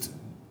just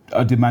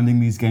are demanding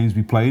these games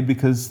be played,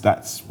 because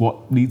that's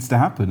what needs to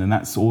happen, and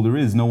that's all there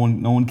is. No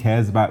one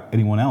cares about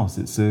anyone else.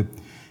 It's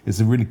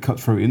a really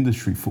cutthroat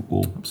industry,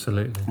 football.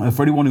 Absolutely.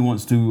 For anyone who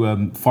wants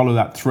to follow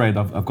that thread,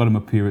 I've got him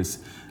up here.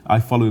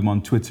 I follow him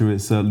on Twitter.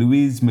 It's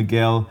Luis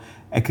Miguel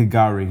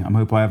Ekagari. I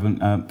hope I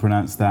haven't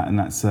pronounced that. And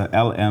that's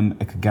LM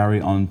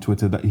Ekagari on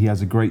Twitter. That he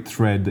has a great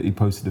thread that he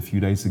posted a few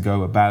days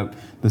ago about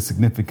the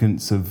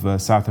significance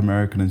of South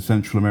American and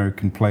Central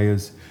American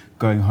players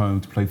going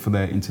home to play for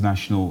their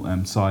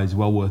international sides.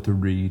 Well worth a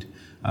read.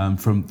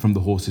 From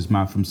the horse's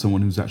mouth, from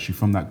someone who's actually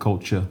from that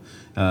culture.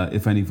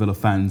 If any Villa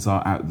fans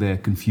are out there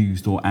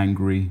confused or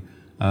angry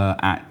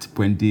at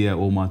Buendia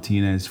or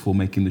Martinez for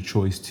making the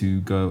choice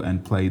to go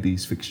and play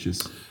these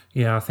fixtures.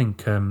 Yeah, I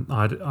think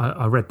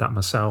I read that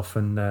myself,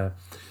 and I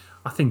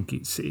think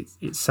it's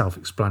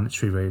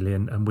self-explanatory, really.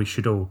 And we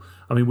should all,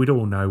 I mean, we'd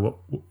all know what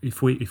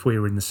if we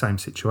were in the same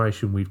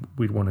situation,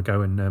 we'd want to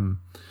go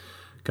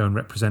and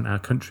represent our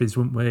countries,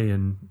 wouldn't we?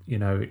 And you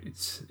know,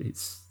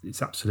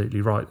 it's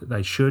absolutely right that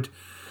they should,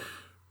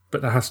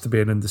 but there has to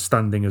be an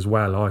understanding as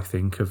well, I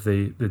think, of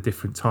the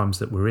different times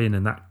that we're in,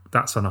 and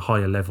that's on a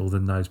higher level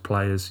than those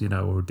players, you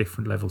know, or a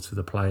different level to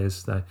the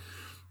players. They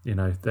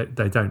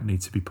don't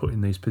need to be put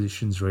in these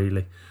positions,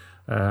 really.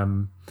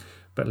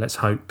 But let's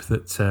hope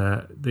that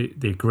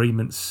the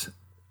agreements,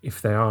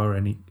 if there are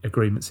any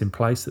agreements in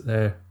place, that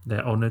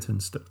they're honoured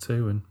and stuck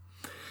to,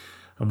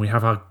 and we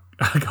have our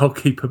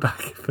goalkeeper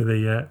back for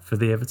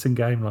the Everton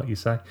game, like you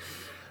say.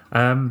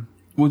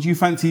 Well,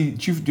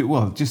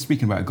 just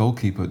speaking about a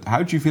goalkeeper,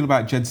 how do you feel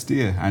about Jed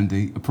Steer,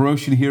 Andy? A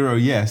promotion hero,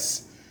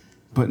 yes,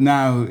 but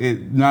now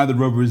the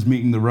rubber is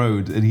meeting the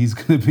road, and he's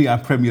going to be our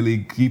Premier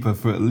League keeper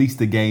for at least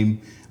a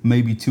game,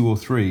 maybe 2 or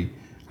 3.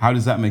 How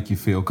does that make you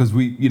feel? Because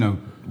we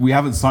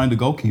haven't signed a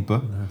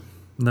goalkeeper.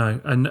 No,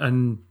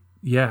 and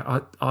yeah,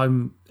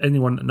 I'm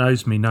anyone that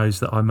knows me knows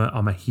that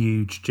I'm a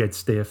huge Jed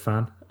Steer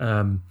fan.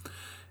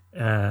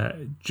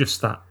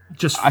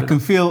 I can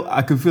feel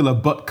a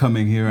butt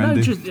coming here,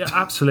 Andy. No,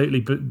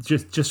 absolutely, but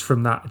just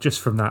from that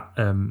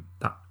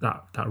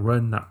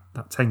run, that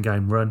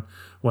 10-game run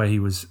where he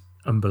was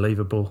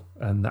unbelievable,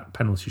 and that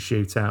penalty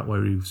shootout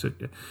where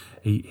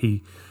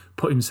he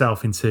put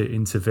himself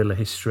into Villa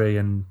history,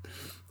 and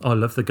I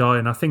love the guy,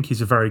 and I think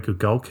he's a very good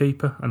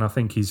goalkeeper, and I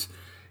think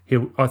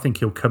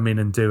he'll come in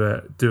and do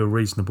a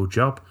reasonable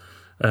job.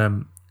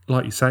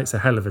 Like you say, it's a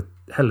hell of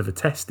a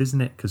test, isn't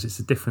it? Because it's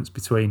the difference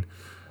between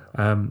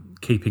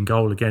keeping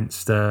goal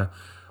against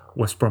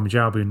West Bromwich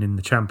Albion in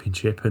the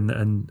Championship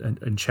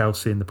and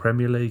Chelsea in the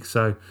Premier League.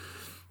 So,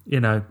 you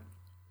know,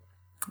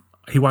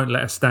 he won't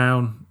let us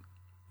down.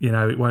 You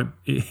know, it won't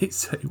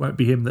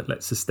be him that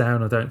lets us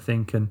down, I don't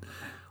think. And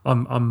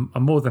I'm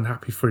more than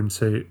happy for him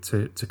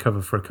to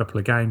cover for a couple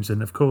of games.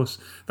 And of course,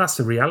 that's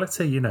the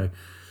reality. You know,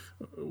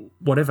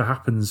 whatever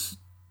happens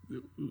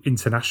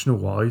international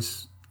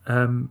wise.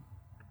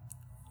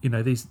 You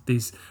know,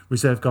 these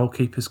reserve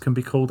goalkeepers can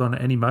be called on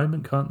at any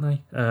moment, can't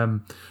they?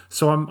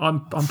 So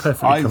I'm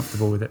perfectly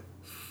comfortable with it.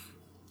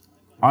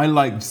 I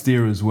like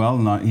Steer as well,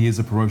 and he is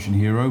a promotion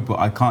hero, but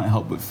I can't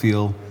help but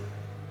feel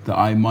that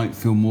I might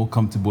feel more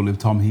comfortable if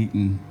Tom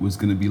Heaton was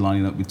going to be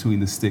lining up between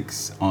the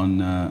sticks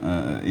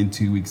in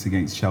 2 weeks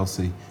against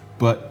Chelsea.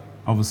 But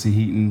obviously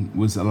Heaton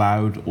was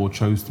allowed or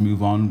chose to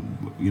move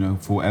on,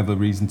 for whatever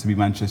reason, to be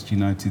Manchester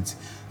United's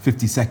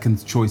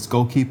 52nd choice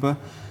goalkeeper,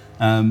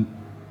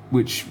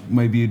 which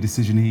may be a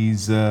decision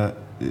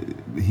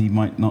he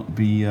might not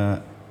be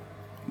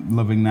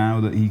loving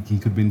now that he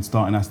could have been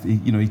starting.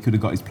 He could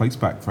have got his place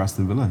back for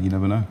Aston Villa. You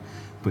never know,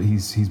 but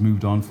he's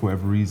moved on for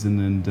whatever reason.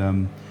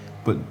 And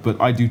but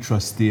I do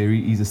trust Steer.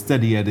 He's a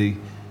steady Eddie,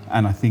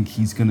 and I think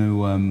he's going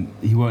to.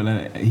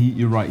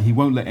 You're right. He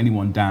won't let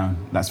anyone down.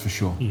 That's for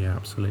sure. Yeah,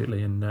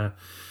 absolutely. And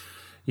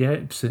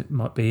it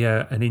might be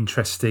an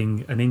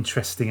interesting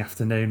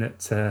afternoon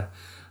at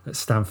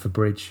Stamford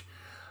Bridge.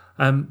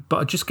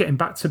 But just getting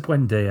back to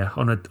Buendia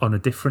on a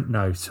different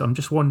note, I'm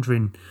just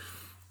wondering,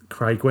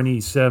 Craig, when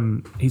he's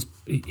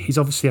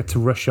obviously had to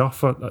rush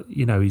off.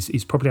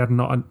 He's probably had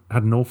an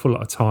awful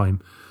lot of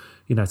time,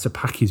 to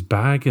pack his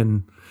bag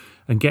and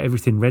get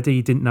everything ready.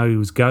 He didn't know he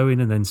was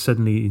going, and then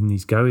suddenly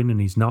he's going, and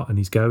he's not, and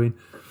he's going.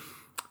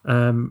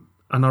 And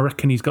I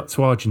reckon he's got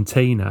to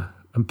Argentina,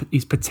 and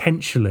he's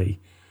potentially,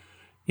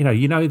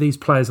 these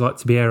players like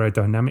to be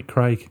aerodynamic,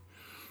 Craig,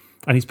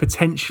 and he's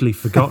potentially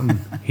forgotten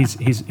his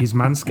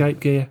Manscaped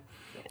gear.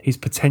 He's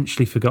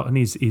potentially forgotten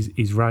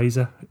his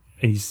razor,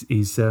 his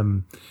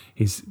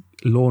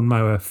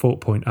lawnmower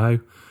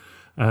 4.0.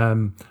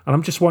 And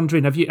I'm just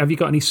wondering, have you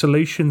got any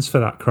solutions for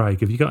that,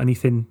 Craig? Have you got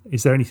anything?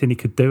 Is there anything he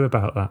could do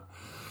about that?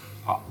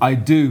 I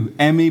do.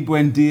 Emi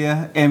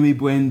Buendia.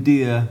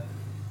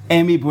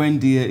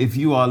 If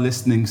you are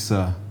listening,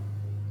 sir,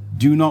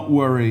 do not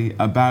worry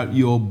about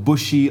your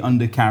bushy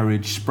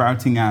undercarriage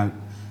sprouting out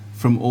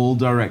from all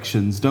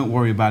directions. Don't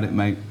worry about it,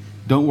 mate.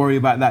 Don't worry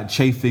about that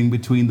chafing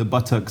between the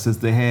buttocks as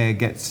the hair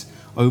gets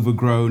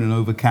overgrown and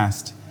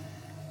overcast,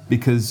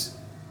 because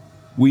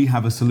we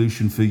have a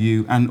solution for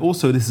you. And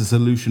also, this is a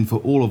solution for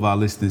all of our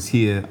listeners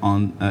here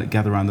on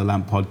Gather Round the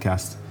Lamp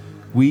podcast.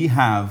 We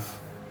have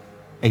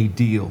a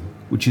deal,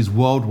 which is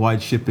worldwide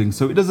shipping.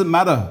 So it doesn't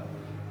matter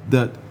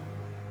that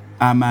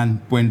our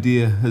man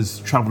Buendia has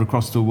traveled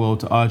across the world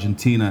to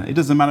Argentina. It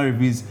doesn't matter if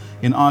he's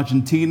in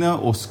Argentina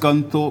or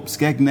Scunthorpe,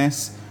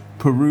 Skegness,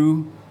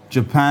 Peru,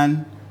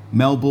 Japan,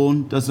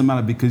 Melbourne. Doesn't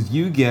matter, because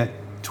you get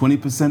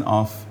 20%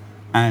 off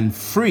and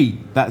free.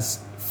 That's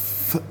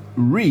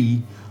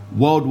free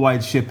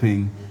worldwide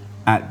shipping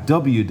at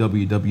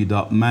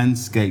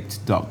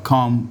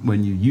www.manscaped.com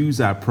when you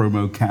use our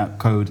promo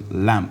code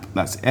LAMP.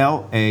 That's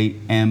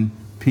LAMP,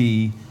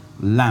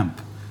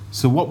 LAMP.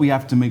 So what we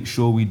have to make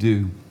sure we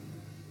do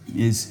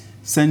is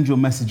send your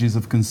messages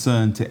of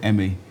concern to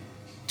Emi.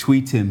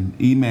 Tweet him,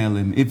 email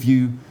him. If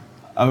you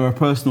are a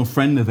personal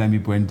friend of Emi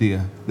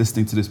Buendia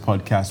listening to this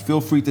podcast, feel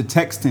free to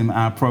text him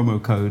our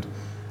promo code,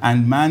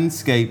 and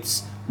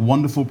Manscaped's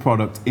wonderful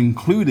product,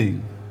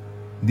 including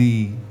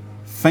the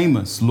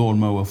famous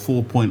lawnmower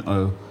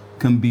 4.0,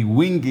 can be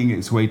winging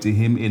its way to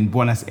him in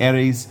Buenos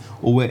Aires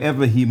or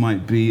wherever he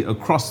might be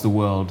across the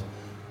world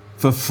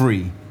for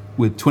free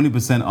with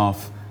 20%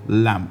 off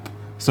LAMP.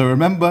 So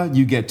remember,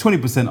 you get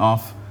 20%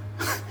 off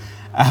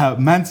at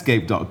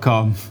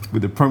manscaped.com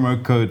with the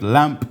promo code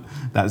LAMP.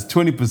 That's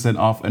 20%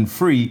 off and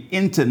free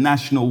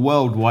international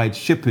worldwide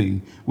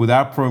shipping with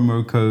our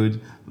promo code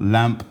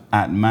LAMP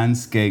at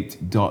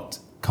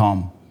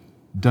manscaped.com.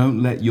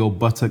 Don't let your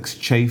buttocks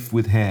chafe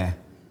with hair.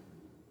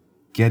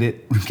 Get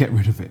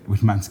rid of it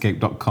with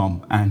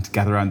manscaped.com and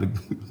Gather Around the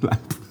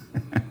Lamp.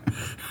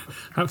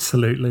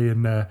 Absolutely,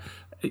 and I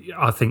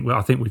think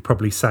we've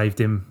probably saved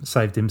him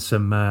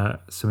some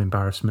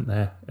embarrassment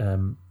there,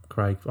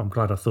 Craig. I'm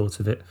glad I thought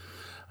of it.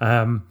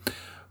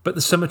 But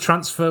the summer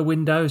transfer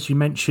window, as you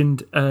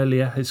mentioned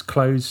earlier, is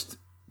closed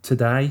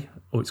today,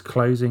 or it's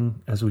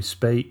closing as we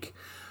speak.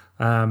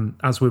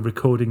 As we're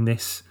recording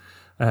this,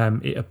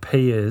 it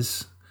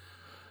appears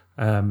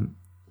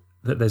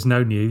that there's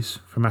no news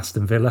from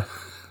Aston Villa.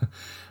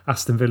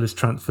 Aston Villa's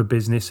transfer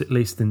business, at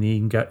least in the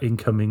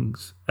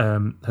incomings,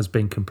 has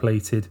been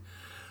completed.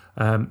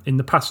 In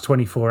the past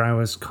 24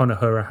 hours, Conor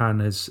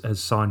Hourihane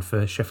has signed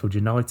for Sheffield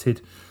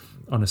United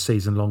on a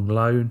season-long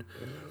loan.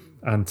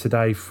 And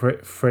today,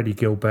 Freddie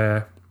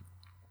Gilbert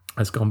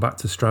has gone back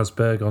to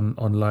Strasbourg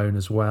on loan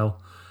as well.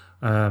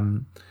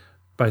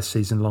 Both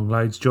season-long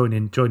loans.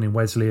 Joining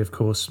Wesley, of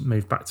course,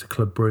 moved back to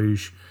Club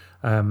Bruges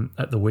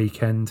at the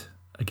weekend,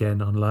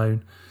 again on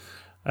loan.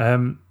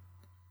 Of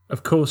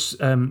course,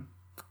 we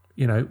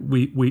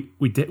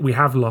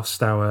have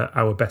lost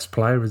our best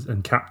player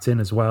and captain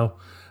as well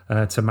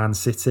to Man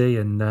City,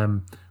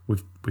 and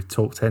we've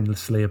talked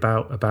endlessly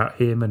about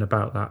him and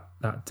about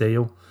that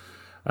deal.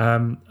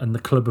 And the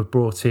club have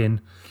brought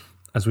in,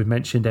 as we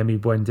mentioned, Emi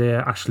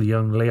Buendia, Ashley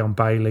Young, Leon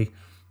Bailey,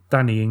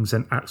 Danny Ings,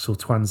 and Axel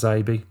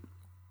Tuanzebe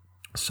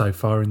so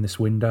far in this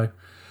window.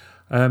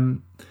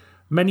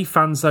 Many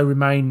fans, though,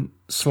 remain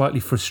slightly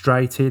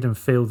frustrated and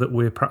feel that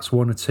we're perhaps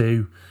one or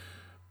two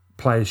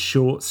players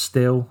short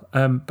still.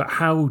 But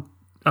how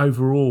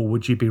overall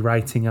would you be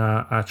rating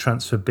our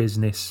transfer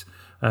business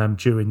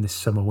during this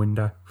summer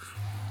window?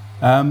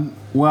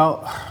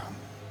 Well,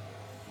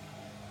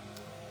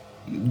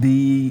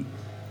 the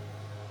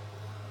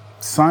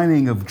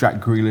signing of Jack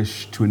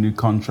Grealish to a new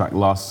contract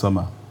last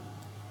summer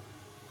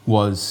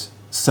was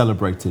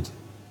celebrated,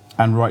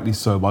 and rightly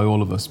so, by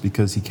all of us,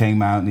 because he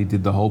came out and he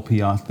did the whole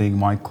PR thing,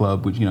 my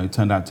club, which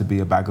turned out to be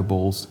a bag of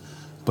balls.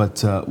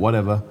 But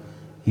whatever,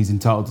 he's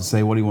entitled to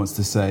say what he wants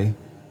to say.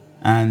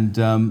 And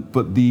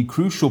but the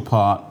crucial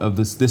part of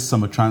this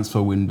summer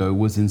transfer window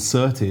was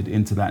inserted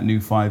into that new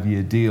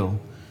 5-year deal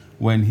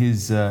when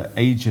his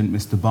agent,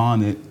 Mr.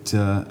 Barnett,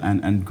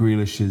 and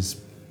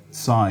Grealish's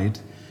side,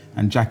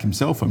 and Jack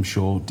himself, I'm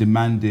sure,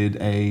 demanded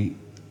a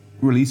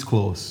release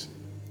clause.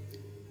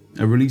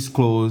 A release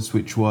clause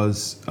which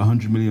was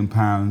 £100 million,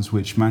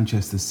 which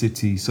Manchester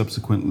City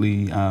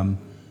subsequently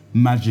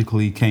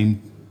magically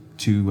came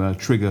to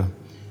trigger.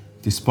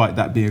 Despite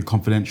that being a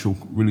confidential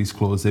release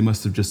clause, they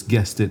must have just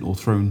guessed it or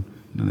thrown.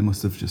 They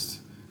must have just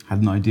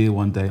had an idea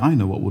one day. I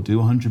know what we'll do.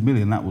 100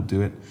 million, that will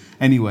do it.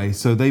 Anyway,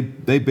 so they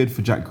bid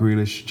for Jack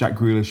Grealish. Jack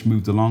Grealish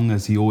moved along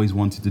as he always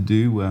wanted to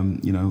do.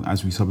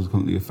 As we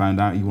subsequently found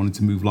out, he wanted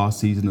to move last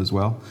season as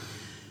well,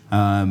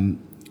 and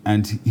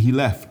he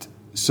left.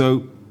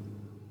 So,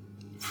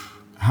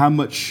 how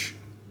much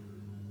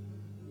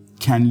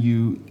can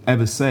you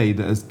ever say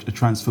that a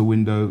transfer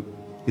window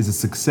is a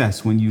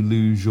success when you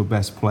lose your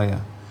best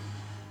player?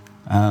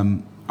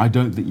 I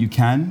don't think you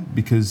can,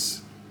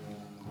 because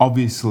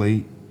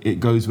obviously it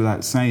goes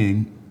without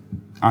saying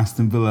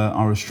Aston Villa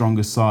are a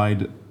stronger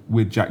side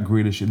with Jack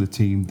Grealish in the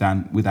team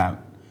than without.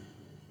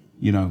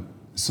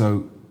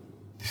 So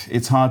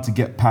it's hard to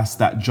get past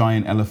that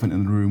giant elephant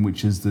in the room,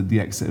 which is the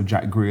exit of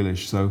Jack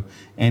Grealish. So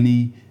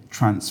any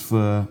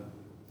transfer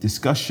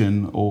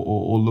discussion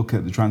or look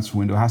at the transfer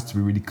window has to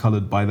be really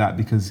coloured by that,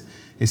 because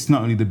it's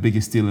not only the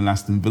biggest deal in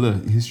Aston Villa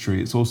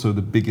history, it's also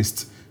the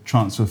biggest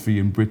transfer fee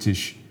in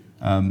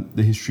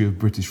the history of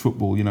British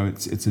football.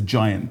 It's a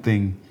giant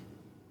thing.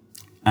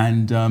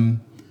 And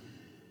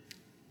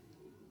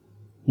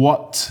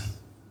what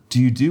do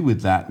you do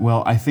with that?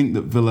 Well, I think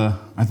that Villa.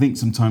 I think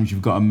sometimes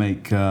you've got to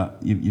make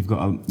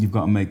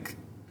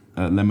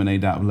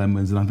lemonade out of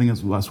lemons, and I think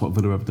that's what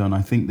Villa have done.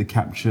 I think the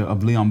capture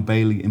of Leon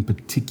Bailey in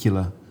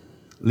particular.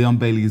 Leon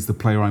Bailey is the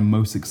player I'm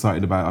most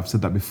excited about. I've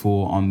said that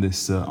before on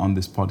this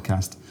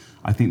podcast.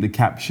 I think the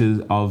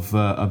capture of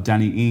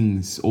Danny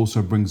Ings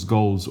also brings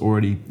goals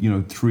already.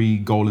 3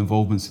 goal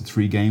involvements in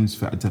 3 games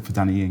for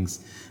Danny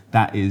Ings.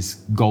 That is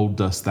gold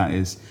dust. That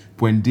is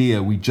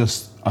Buendia. We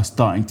just are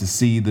starting to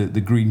see the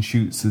green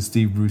shoots, as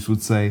Steve Bruce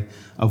would say,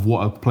 of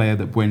what a player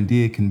that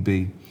Buendia can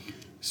be.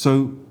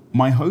 So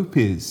my hope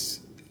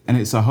is, and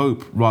it's a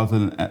hope rather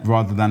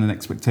than an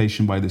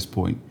expectation by this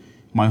point.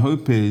 My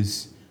hope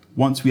is,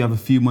 once we have a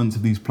few months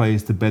of these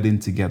players to bed in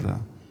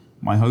together,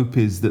 my hope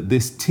is that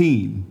this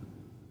team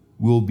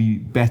will be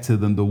better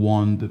than the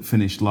one that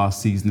finished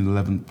last season in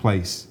 11th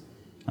place,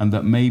 and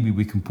that maybe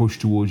we can push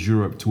towards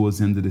Europe towards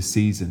the end of the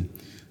season.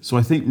 So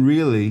I think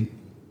really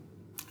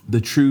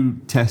the true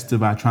test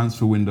of our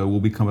transfer window will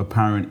become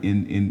apparent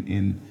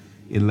in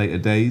later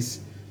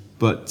days.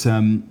 But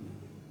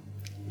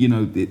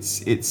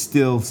it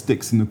still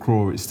sticks in the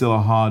craw. It's still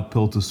a hard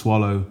pill to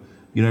swallow.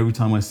 Every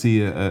time I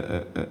see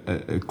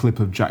a clip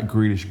of Jack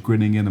Grealish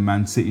grinning in a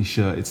Man City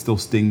shirt, it still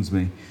stings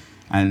me.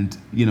 And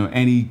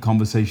any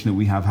conversation that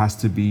we have has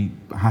to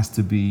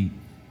be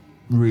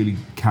really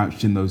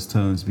couched in those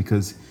terms,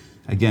 because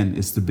again,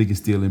 it's the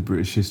biggest deal in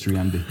British history,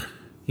 Andy.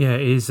 Yeah,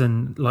 it is,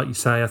 and like you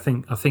say, I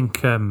think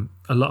a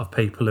lot of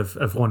people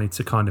have wanted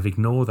to kind of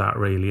ignore that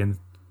really and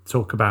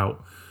talk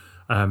about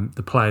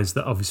the players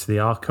that obviously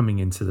are coming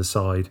into the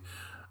side,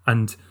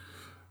 and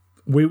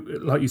we,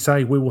 like you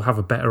say, we will have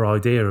a better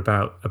idea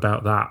about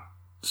that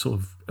sort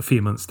of a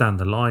few months down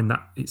the line.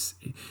 That it's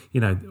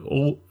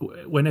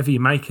whenever you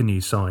make a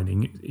new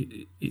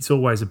signing, it's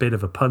always a bit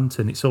of a punt,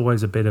 and it's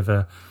always a bit of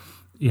a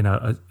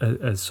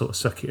sort of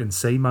suck it and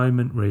see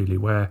moment really,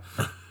 where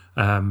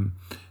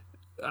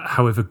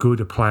however good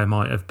a player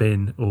might have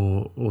been,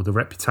 or the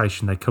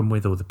reputation they come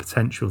with, or the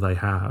potential they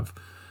have,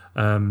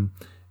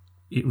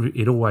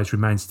 it always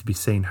remains to be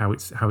seen how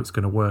it's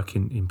going to work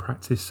in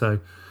practice. So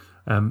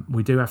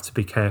we do have to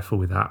be careful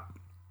with that.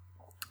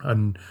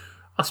 And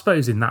I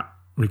suppose in that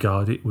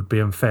regard, it would be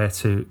unfair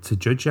to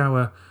judge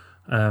our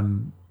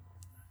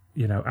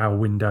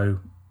window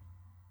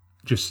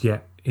just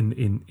yet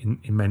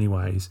in many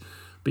ways.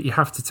 But you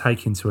have to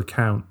take into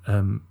account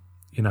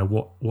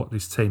what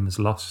this team has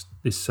lost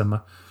this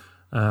summer,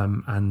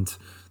 and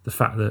the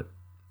fact that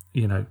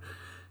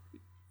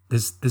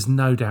there's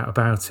no doubt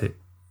about it.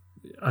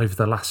 Over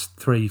the last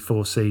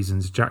 3-4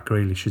 seasons, Jack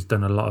Grealish has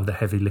done a lot of the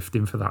heavy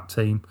lifting for that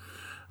team.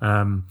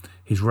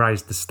 He's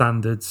raised the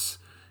standards.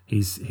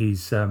 He's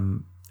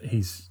in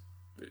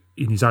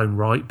his own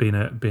right been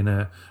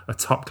a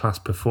top class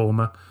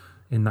performer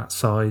in that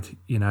side,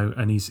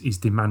 and he's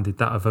demanded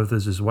that of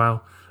others as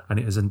well, and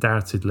it has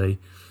undoubtedly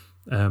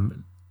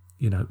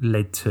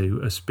led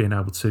to us being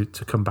able to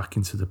come back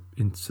into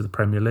the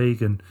Premier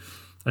League and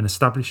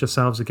establish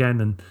ourselves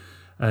again,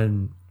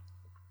 and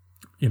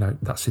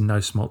that's in no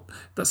small.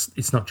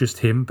 It's not just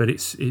him, but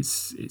it's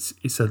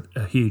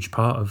a huge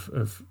part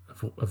of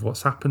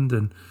what's happened.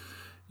 And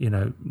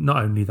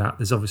not only that,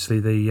 there's obviously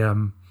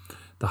the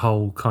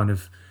whole kind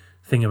of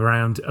thing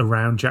around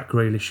Jack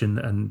Grealish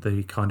and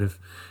the kind of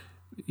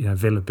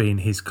Villa being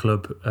his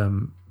club,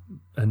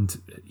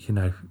 and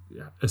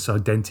us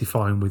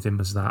identifying with him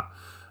as that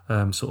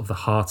sort of the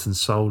heart and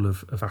soul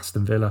of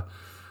Aston Villa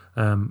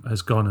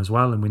has gone as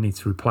well, and we need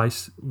to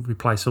replace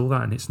all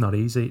that, and it's not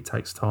easy. It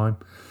takes time.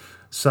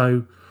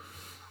 So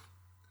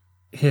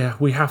yeah,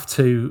 we have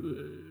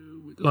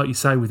to, like you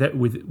say,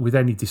 with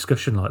any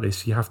discussion like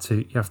this, you have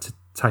to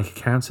take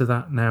account of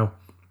that. Now,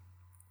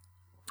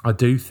 I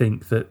do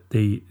think that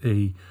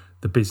the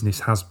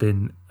business has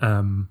been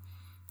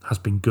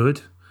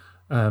good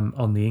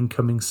on the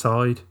incoming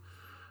side.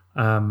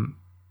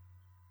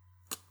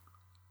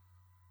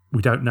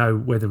 We don't know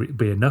whether it'll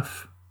be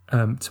enough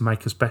to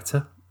make us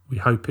better. We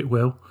hope it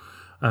will.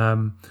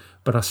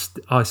 But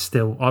I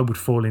would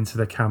fall into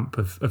the camp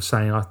of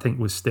saying I think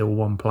we're still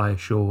one player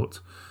short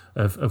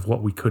of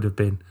what we could have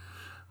been.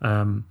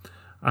 And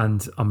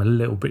I'm a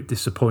little bit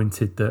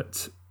disappointed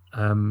that...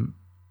 and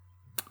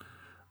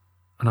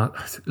I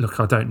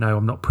don't know.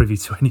 I'm not privy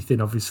to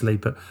anything, obviously,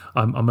 but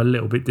I'm a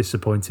little bit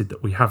disappointed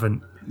that we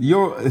haven't.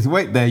 You're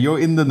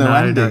in the know,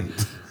 Andy.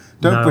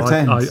 Don't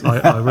pretend. I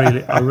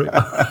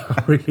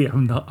really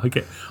am not. I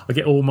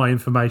get all my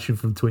information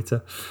from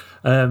Twitter.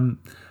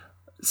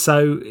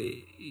 So,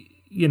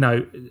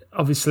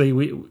 obviously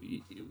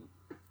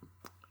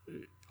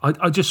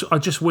I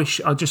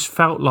just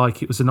felt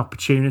like it was an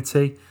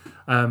opportunity.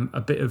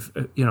 A bit of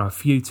a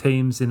few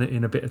teams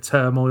in a bit of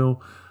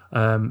turmoil.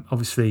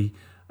 Obviously.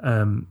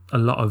 A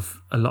lot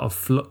of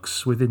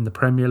flux within the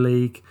Premier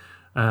League,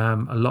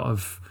 a lot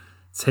of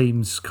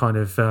teams kind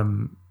of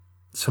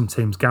some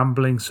teams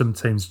gambling, some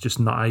teams just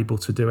not able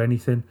to do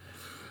anything.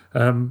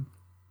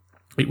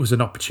 It was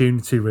an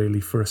opportunity really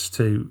for us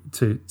to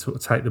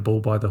take the ball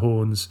by the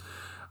horns,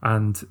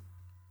 and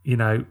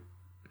I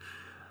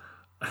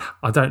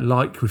don't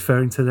like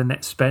referring to the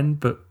net spend,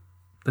 but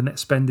the net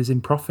spend is in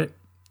profit,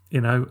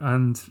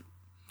 and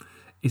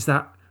is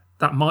that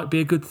might be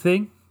a good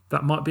thing.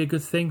 That might be a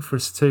good thing for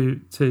us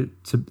to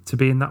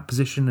be in that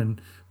position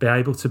and be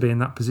able to be in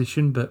that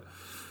position. But,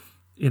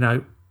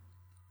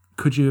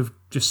 could you have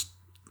just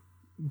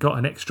got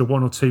an extra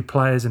one or two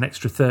players, an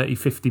extra 30,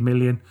 50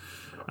 million,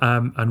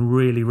 and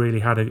really, really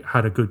had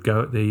a good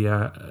go at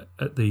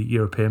the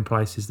European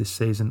places this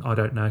season? I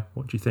don't know.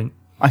 What do you think?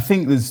 I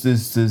think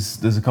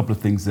there's a couple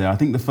of things there. I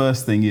think the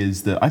first thing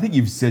is that I think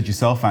you've said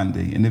yourself,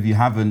 Andy, and if you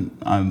haven't,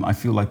 I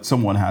feel like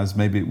someone has.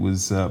 Maybe it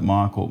was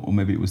Mark or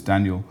maybe it was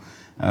Daniel.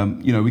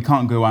 We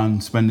can't go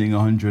around spending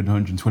 100,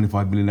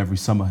 125 million every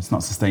summer. It's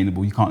not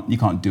sustainable. You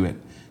can't do it.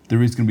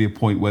 There is going to be a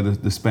point where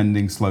the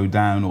spending slowed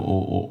down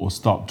or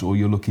stopped, or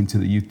you're looking to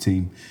the youth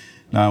team.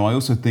 Now, I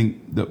also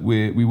think that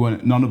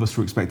none of us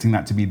were expecting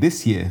that to be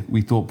this year.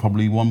 We thought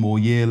probably one more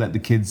year, let the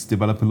kids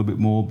develop a little bit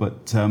more,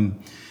 but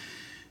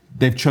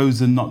they've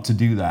chosen not to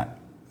do that.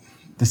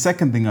 The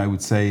second thing I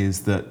would say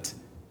is that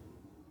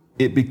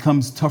it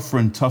becomes tougher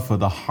and tougher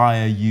the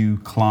higher you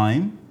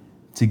climb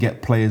to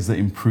get players that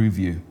improve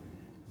you.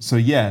 So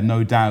yeah,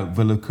 no doubt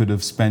Villa could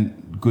have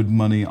spent good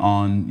money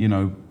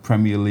on,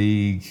 Premier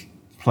League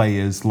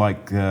players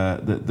like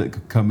that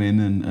could come in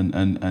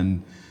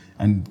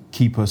and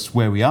keep us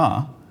where we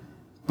are.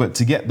 But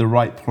to get the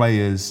right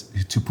players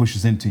to push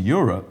us into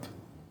Europe,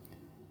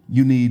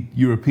 you need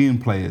European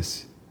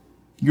players.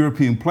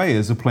 European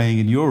players are playing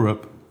in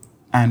Europe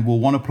and will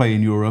want to play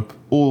in Europe,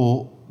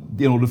 or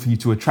in order for you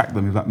to attract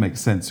them, if that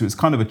makes sense. So it's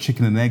kind of a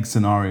chicken and egg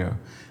scenario.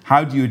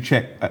 How do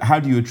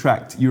you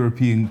attract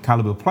European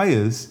caliber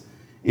players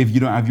if you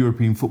don't have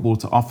European football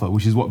to offer,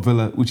 which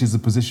is the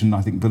position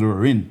I think Villa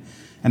are in,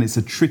 and it's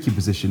a tricky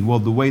position. Well,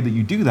 the way that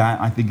you do that,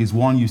 I think, is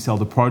one, you sell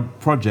the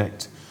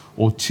project,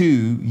 or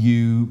two,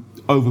 you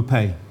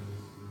overpay.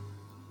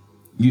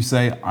 You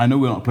say, I know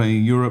we're not playing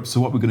in Europe, so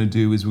what we're going to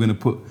do is we're going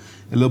to put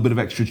a little bit of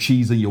extra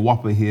cheese on your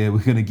Whopper here.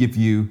 We're going to give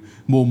you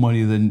more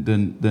money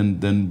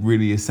than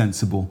really is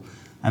sensible.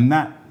 And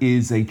that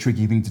is a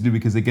tricky thing to do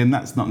because, again,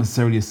 that's not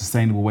necessarily a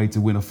sustainable way to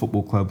run a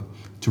football club.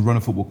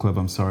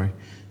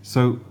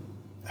 So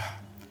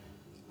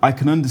I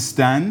can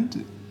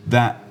understand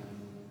that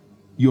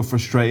you're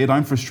frustrated.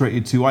 I'm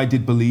frustrated too. I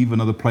did believe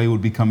another player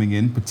would be coming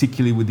in,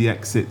 particularly with the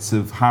exits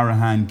of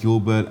Harahan,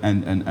 Gilbert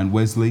and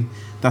Wesley.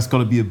 That's got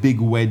to be a big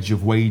wedge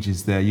of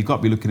wages there. You've got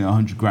to be looking at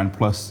 100 grand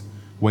plus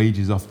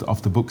wages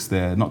off the books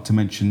there, not to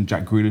mention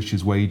Jack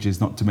Grealish's wages,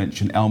 not to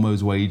mention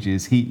Elmo's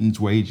wages, Heaton's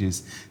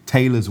wages,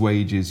 Taylor's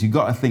wages. You've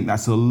got to think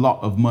that's a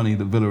lot of money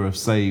that Villa are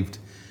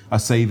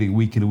saving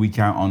week in and week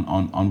out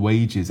on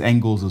wages.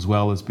 Engels as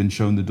well has been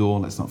shown the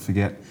door, let's not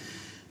forget.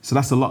 So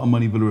that's a lot of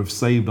money Villa have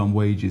saved on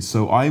wages.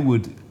 So I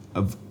would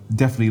have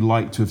definitely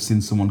liked to have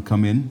seen someone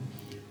come in,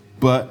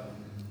 but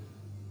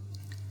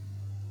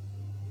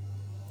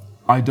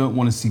I don't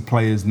want to see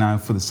players now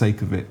for the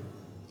sake of it.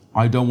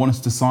 I don't want us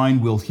to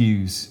sign Will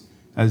Hughes,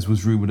 as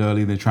was rumoured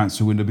earlier in the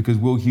transfer window, because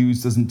Will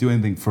Hughes doesn't do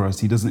anything for us.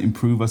 He doesn't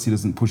improve us. He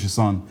doesn't push us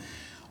on.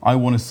 I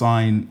want to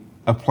sign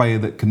a player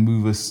that can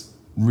move us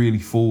really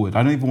forward.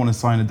 I don't even want to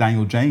sign a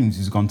Daniel James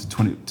who's gone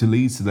to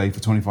Leeds today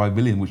for 25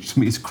 million, which to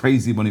me is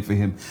crazy money for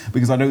him,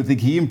 because I don't think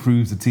he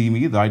improves the team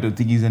either. I don't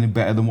think he's any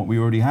better than what we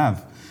already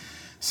have.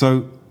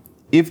 So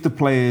if the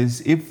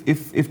players, if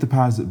the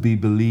powers that be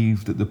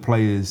believe that the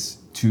players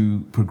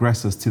to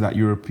progress us to that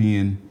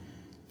European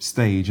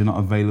stage are not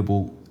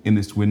available in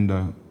this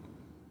window,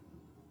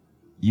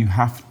 you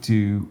have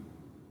to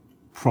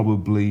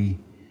probably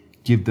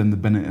give them the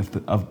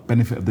benefit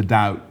of the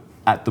doubt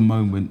at the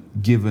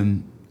moment,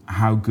 given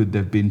how good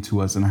they've been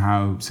to us and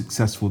how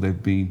successful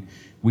they've been.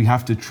 We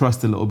have to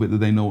trust a little bit that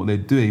they know what they're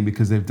doing,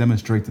 because they've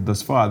demonstrated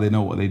thus far they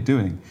know what they're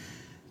doing.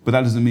 But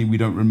that doesn't mean we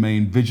don't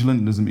remain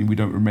vigilant. It doesn't mean we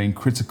don't remain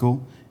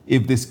critical.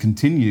 If this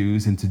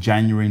continues into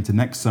January, into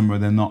next summer,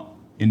 they're not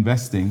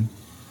investing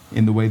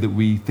in the way that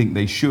we think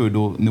they should,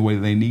 or in the way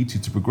that they need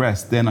to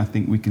progress, then I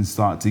think we can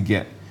start to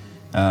get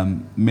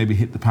maybe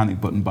hit the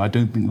panic button. But I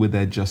don't think we're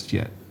there just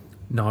yet.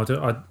 No,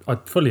 I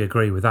fully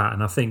agree with that,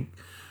 and I think,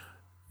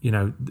 you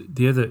know,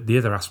 the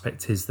other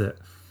aspect is that,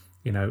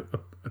 you know,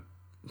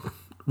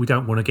 we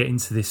don't want to get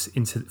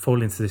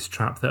fall into this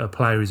trap that a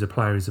player is a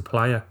player is a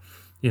player.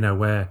 You know,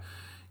 where,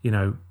 you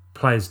know,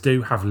 players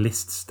do have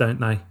lists, don't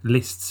they?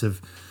 Lists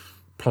of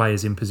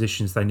players in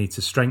positions they need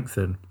to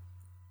strengthen.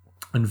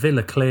 And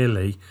Villa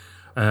clearly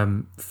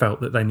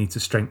felt that they needed to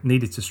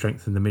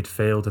strengthen the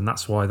midfield, and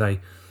that's why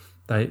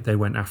they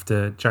went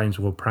after James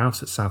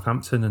Ward-Prowse at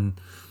Southampton and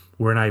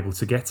were unable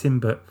to get him.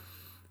 But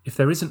if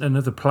there isn't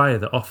another player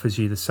that offers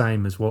you the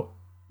same as what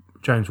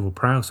James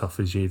Ward-Prowse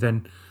offers you,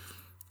 then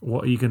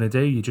what are you going to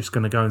do? You're just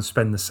going to go and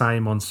spend the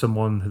same on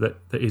someone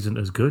that isn't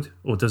as good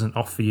or doesn't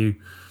offer you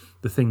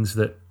the things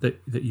that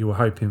you were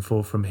hoping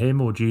for from him?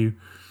 Or do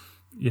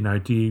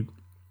you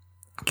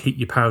keep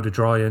your powder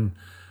dry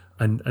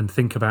and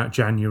think about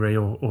January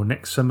or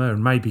next summer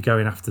and maybe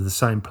going after the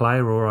same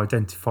player or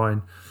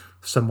identifying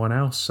someone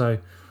else? So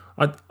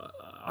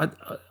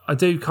I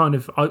do kind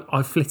of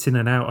I flit in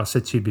and out. I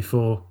said to you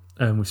before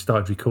we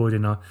started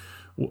recording, at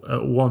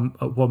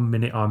one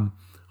minute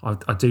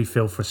I do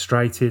feel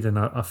frustrated and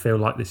I feel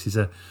like this is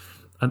a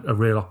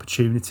real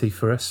opportunity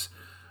for us,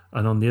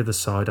 and on the other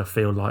side I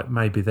feel like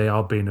maybe they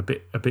are being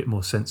a bit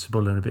more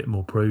sensible and a bit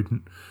more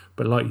prudent.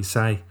 But like you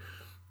say,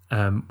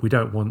 we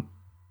don't want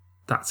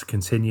that to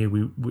continue.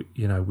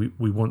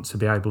 We want to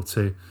be able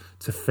to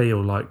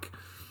feel like,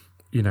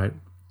 you know,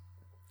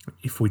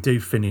 if we do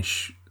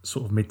finish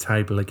sort of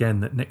mid-table again,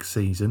 that next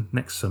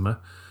summer,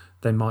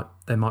 they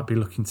might be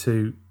looking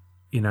to,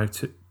 you know,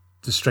 to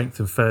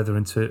strengthen further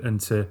and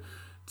to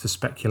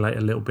speculate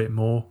a little bit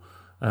more,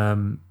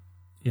 you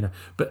know.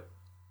 But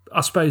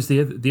I suppose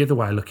the other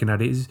way of looking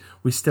at it is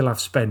we still have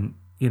spent,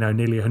 you know,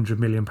 nearly £100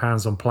 million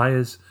on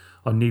players,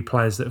 on new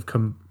players that have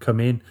come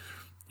in,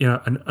 you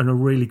know, and a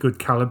really good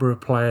calibre of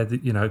player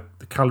that, you know,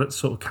 the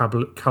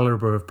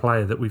calibre of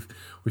player that we've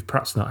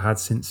perhaps not had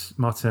since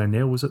Martin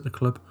O'Neill was at the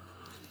club.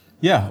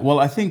 Yeah, well,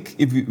 I think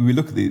if we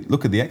look at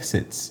the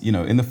exits, you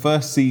know, in the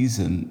first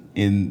season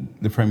in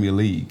the Premier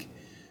League,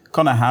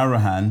 Conor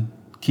Hourihane,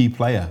 key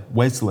player.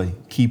 Wesley,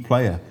 key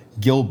player.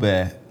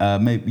 Gilbert,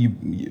 maybe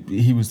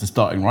he was the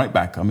starting right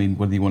back. I mean,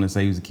 whether you want to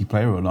say he was a key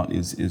player or not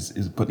is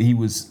but he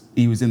was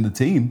in the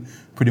team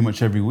pretty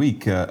much every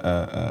week in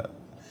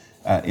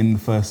the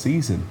first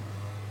season.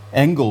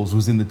 Engels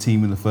was in the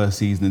team in the first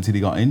season until he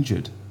got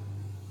injured.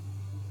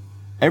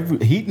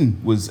 Heaton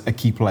was a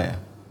key player.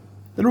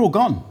 They're all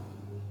gone.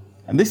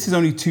 And this is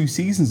only 2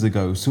 seasons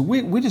ago. So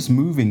we're just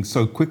moving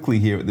so quickly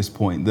here at this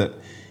point that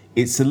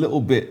it's a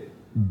little bit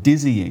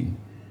dizzying.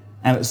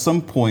 And at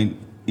some point,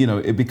 you know,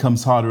 it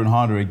becomes harder and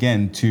harder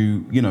again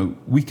to, you know,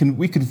 we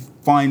could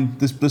find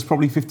there's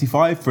probably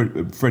 55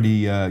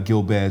 Freddie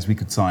Gilberts we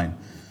could sign.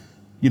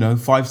 You know,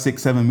 5,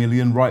 6, 7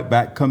 million right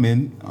back, come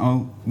in.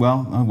 Oh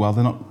well,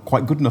 they're not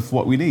quite good enough for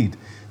what we need.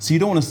 So you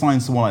don't want to sign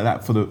someone like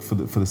that for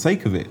the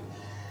sake of it.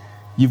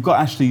 You've got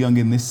Ashley Young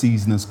in this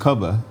season as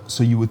cover,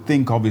 so you would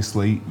think,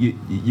 obviously,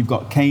 you've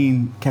got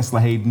Kane,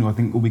 Kessler-Hayden, who I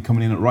think will be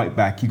coming in at right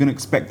back. You can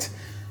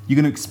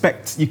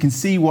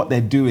see what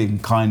they're doing,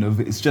 kind of.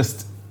 It's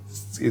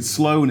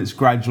slow and it's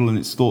gradual and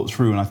it's thought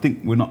through, and I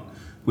think we're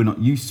not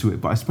used to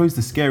it. But I suppose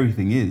the scary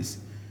thing is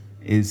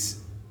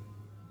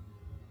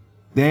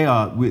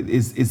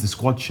the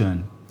squad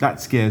churn.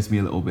 That scares me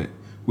a little bit.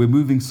 We're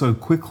moving so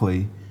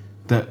quickly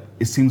that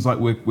it seems like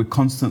we're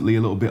constantly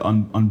a little bit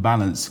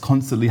unbalanced,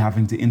 constantly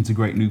having to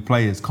integrate new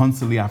players,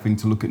 constantly having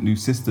to look at new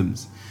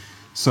systems.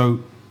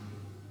 So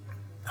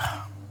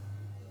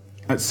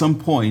at some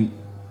point,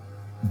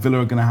 Villa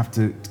are going to have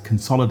to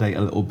consolidate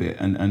a little bit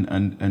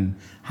and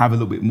have a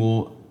little bit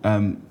more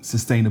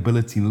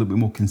sustainability and a little bit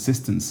more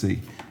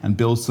consistency and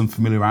build some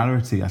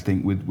familiarity, I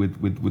think,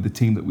 with the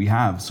team that we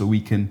have, so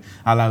we can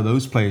allow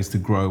those players to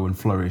grow and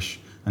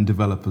flourish and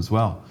develop as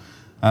well.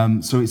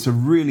 So it's a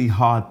really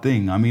hard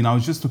thing. I mean, I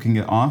was just looking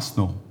at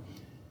Arsenal.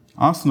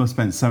 Arsenal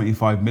spent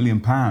 £75 million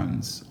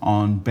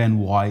on Ben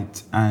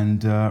White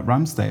and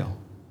Ramsdale.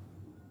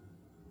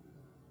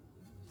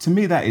 To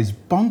me, that is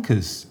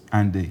bonkers,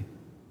 Andy.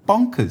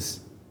 Bonkers.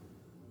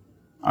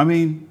 I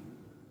mean,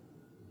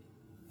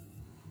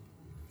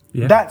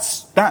 Yeah.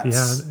 That's. Yeah.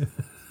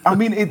 I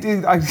mean,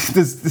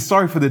 there's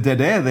sorry for the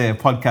dead air there,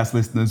 podcast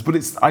listeners, but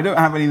I don't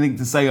have anything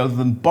to say other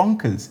than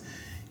bonkers.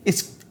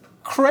 It's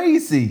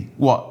crazy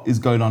what is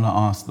going on at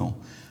Arsenal.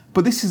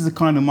 But this is the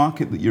kind of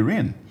market that you're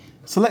in.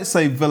 So let's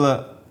say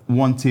Villa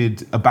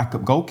wanted a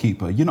backup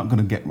goalkeeper. You're not going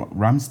to get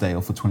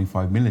Ramsdale for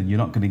 25 million. You're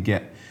not going to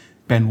get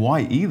Ben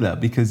White either,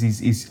 because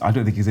I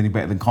don't think he's any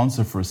better than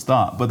Konsa for a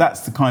start. But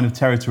that's the kind of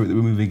territory that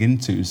we're moving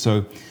into.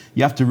 So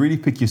you have to really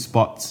pick your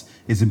spots.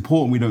 It's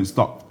important we don't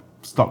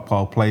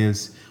stockpile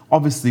players.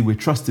 Obviously, we're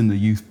trusting the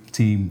youth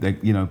team.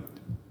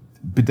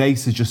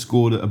 Bidace has just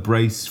scored a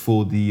brace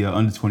for the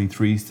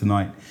under-23s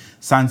tonight.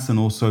 Sanson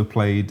also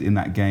played in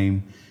that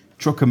game.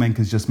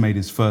 Chukwuemeka's just made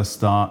his first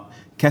start.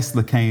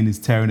 Kessler Kane is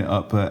tearing it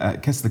up.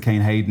 Kessler Kane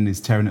Hayden is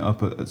tearing it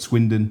up at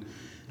Swindon.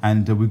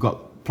 And we've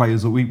got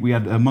players. We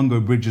had Mungo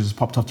Bridges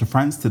popped off to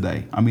France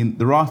today. I mean,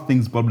 there are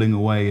things bubbling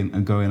away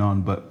and going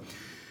on, but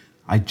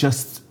I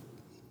don't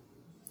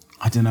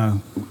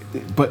know.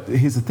 But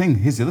here's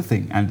the other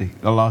thing, Andy.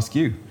 I'll ask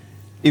you.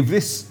 If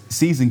this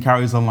season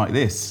carries on like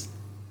this,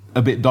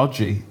 a bit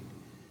dodgy,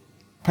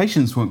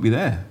 patience won't be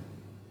there.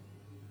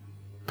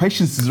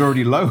 Patience is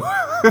already low.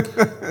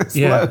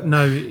 Yeah, low.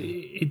 No,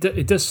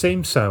 it does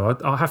seem so.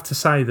 I have to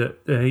say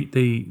that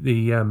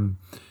the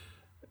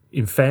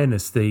in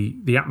fairness,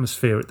 the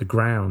atmosphere at the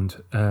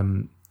ground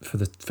for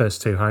the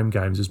first two home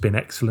games has been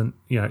excellent.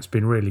 It's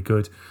been really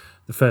good.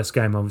 The first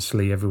game,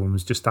 obviously, everyone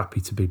was just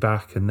happy to be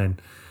back, and then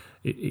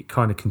it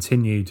kind of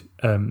continued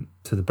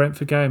to the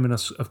Brentford game, and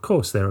of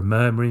course there are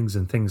murmurings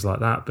and things like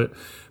that,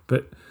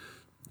 but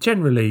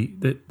generally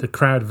the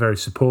crowd are very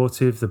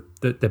supportive.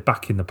 They're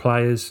backing the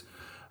players,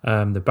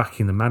 they're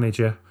backing the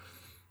manager,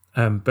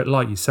 but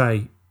like you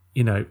say,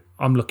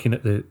 I'm looking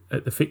at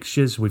the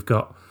fixtures. We've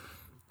got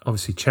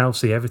obviously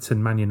Chelsea,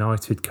 Everton, Man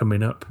United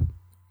coming up.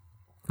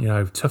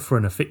 Tough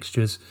run of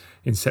fixtures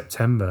in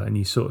September, and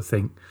you sort of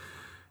think,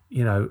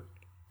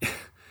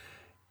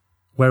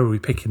 where are we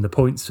picking the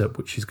points up,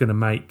 which is going to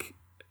make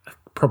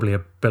probably a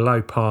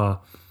below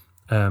par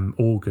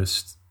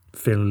August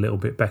feel a little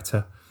bit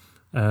better.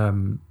 Are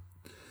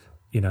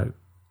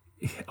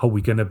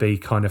we going to be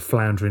kind of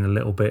floundering a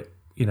little bit,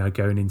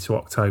 going into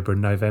October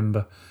and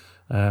November?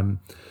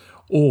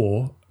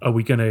 Or are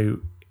we going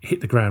to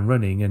hit the ground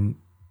running? And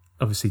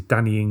obviously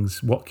Danny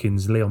Ings,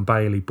 Watkins, Leon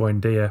Bailey,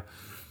 Buendia,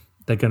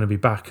 they're going to be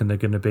back, and they're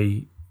going to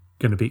be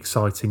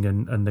exciting,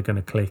 and they're going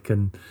to click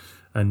and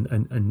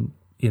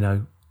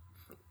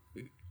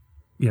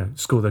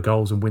score the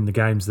goals and win the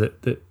games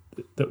that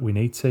we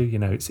need to.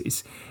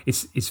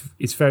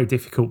 It's very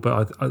difficult,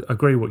 but I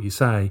agree with what you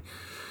say.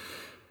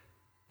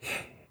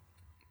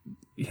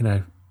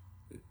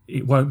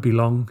 It won't be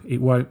long.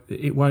 It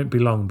won't be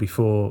long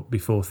before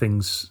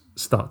things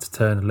start to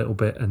turn a little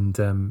bit,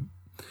 and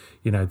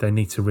they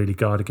need to really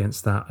guard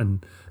against that.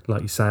 And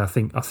like you say, I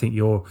think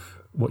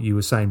what you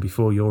were saying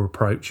before, your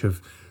approach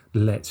of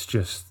let's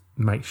just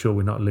make sure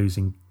we're not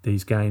losing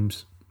these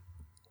games.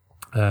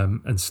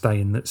 And stay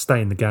in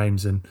the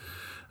games and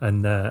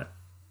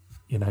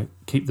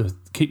keep the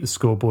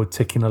scoreboard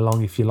ticking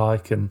along, if you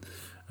like, and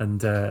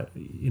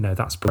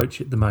that's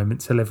approach at the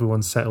moment till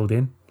everyone's settled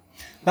in.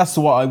 That's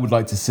what I would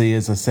like to see,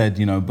 as I said,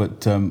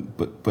 but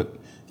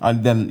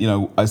and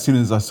then as soon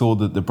as I saw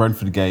the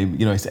Brentford game,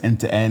 it's end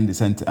to end,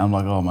 I'm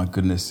like, oh my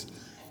goodness,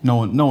 no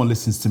one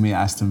listens to me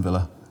at Aston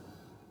Villa.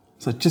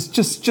 So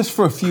just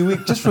for a few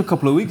weeks, just for a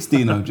couple of weeks,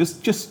 Dino,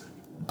 just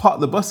park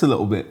the bus a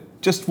little bit.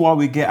 Just while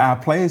we get our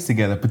players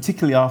together,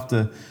 particularly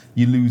after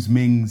you lose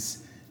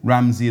Mings,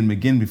 Ramsey and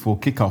McGinn before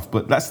kickoff.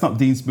 But that's not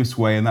Dean Smith's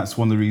way, and that's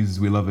one of the reasons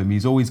we love him.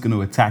 He's always going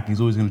to attack.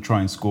 He's always going to try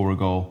and score a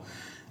goal.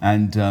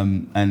 And you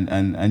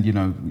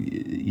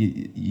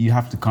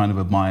have to kind of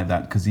admire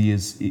that, because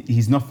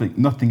he's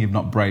nothing if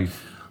not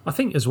brave. I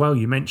think as well,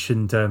 you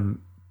mentioned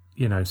something.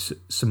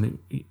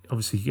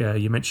 Obviously,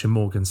 you mentioned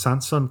Morgan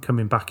Sanson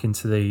coming back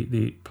into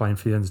the playing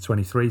for the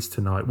under-23s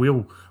tonight. We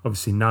all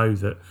obviously know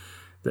that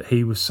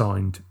he was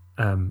signed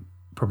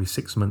probably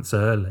 6 months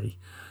early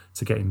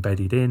to get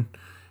embedded in.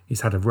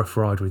 He's had a rough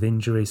ride with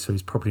injuries, so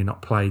he's probably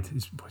not played.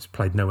 He's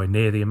played nowhere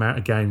near the amount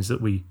of games that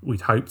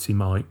we'd hoped he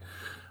might.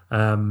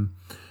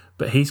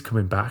 But he's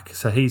coming back,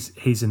 so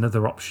he's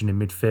another option in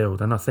midfield.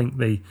 And I think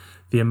the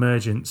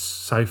emergence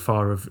so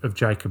far of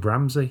Jacob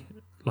Ramsey,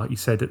 like you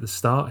said at the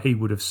start, he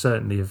would have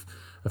certainly have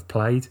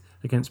played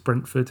against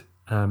Brentford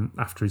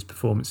after his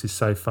performances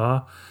so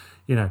far.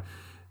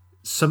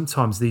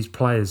 Sometimes these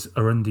players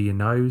are under your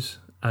nose.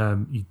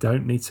 You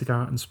don't need to go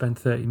out and spend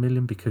 30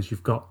 million because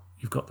you've got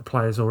the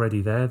players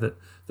already there that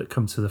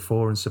come to the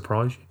fore and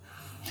surprise you.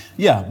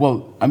 Yeah,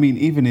 well, I mean,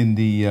 even in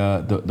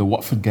the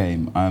Watford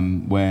game,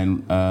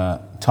 when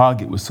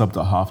Targett was subbed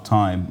at half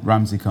time,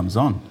 Ramsey comes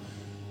on.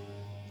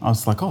 I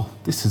was like, oh,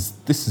 this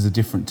is a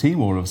different team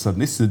all of a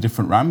sudden. This is a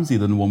different Ramsey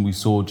than the one we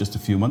saw just a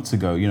few months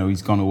ago.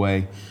 He's gone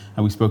away,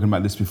 and we've spoken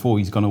about this before.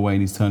 He's gone away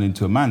and he's turned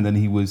into a man. Then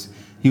he was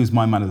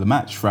my man of the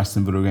match for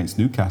Aston Villa against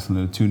Newcastle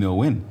in a 2-0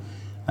 win.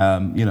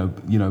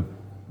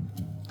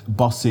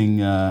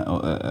 Bossing,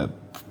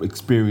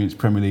 experienced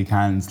Premier League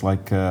hands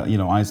like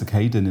Isaac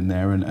Hayden in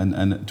there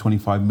and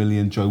 25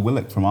 million Joe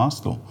Willock from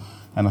Arsenal.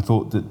 And I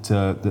thought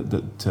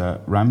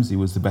that Ramsey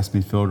was the best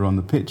midfielder on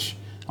the pitch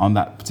on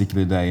that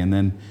particular day. And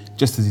then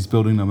just as he's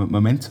building the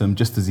momentum,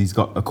 just as he's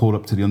got a call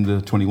up to the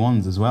under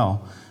 21s as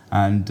well,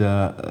 and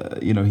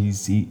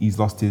he's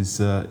lost his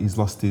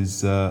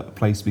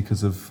place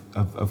because of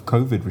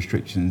COVID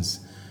restrictions.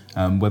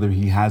 Whether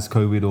he has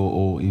COVID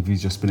or if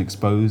he's just been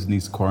exposed and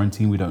he's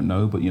quarantined, we don't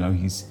know. But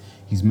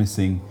he's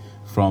missing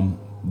from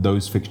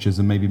those fixtures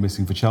and maybe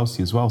missing for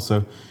Chelsea as well.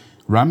 So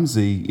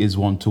Ramsey is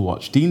one to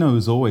watch. Dino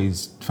has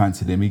always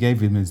fancied him. He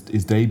gave him his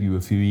debut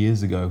a few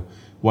years ago.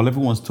 While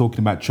everyone's talking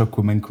about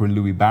Chukwuemeka and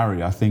Louis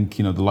Barry, I think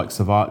the likes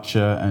of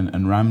Archer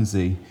and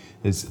Ramsey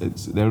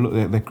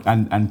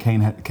and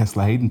Kane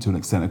Kessler-Hayden to an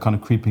extent are kind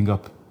of creeping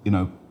up,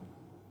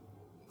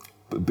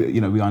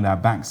 behind our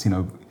backs, and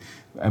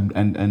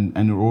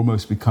are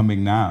almost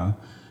becoming now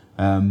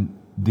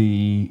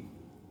the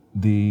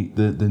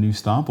new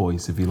star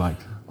boys, if you like.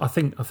 I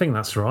think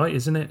that's right,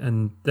 isn't it?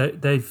 And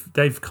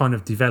they've kind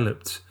of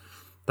developed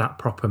that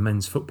proper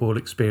men's football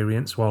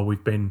experience while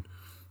we've been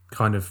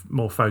kind of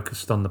more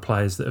focused on the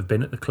players that have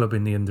been at the club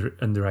in the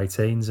under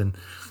 18s. And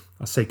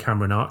I see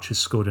Cameron Archer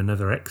scored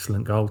another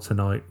excellent goal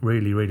tonight.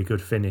 Really, really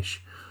good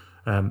finish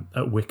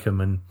at Wickham.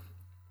 And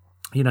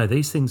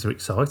these things are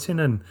exciting.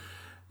 And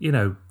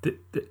there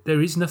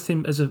is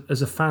nothing as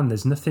a fan.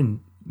 There's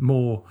nothing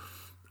more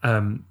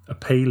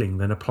appealing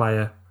than a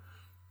player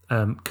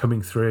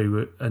coming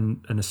through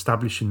and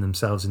establishing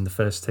themselves in the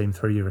first team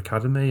through your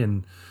academy.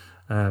 And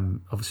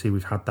obviously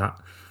we've had that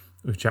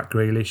with Jack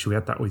Grealish, we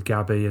had that with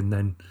Gabby, and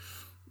then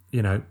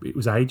it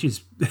was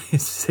ages. It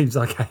seems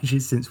like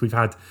ages since we've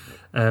had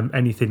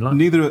anything like.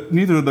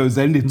 Neither of those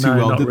ended too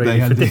well, did really,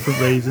 they?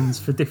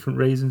 For different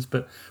reasons,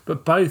 but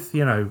both,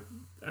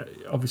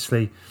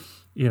 obviously,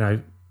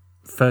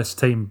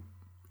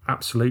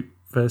 absolute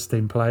first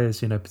team players,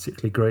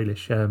 particularly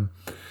Grealish.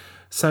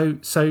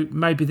 So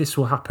maybe this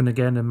will happen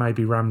again, and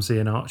maybe Ramsey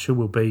and Archer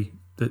will be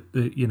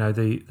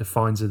the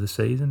finds of the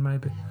season,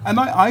 maybe. And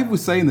I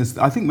was saying this,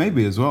 I think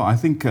maybe as well. I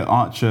think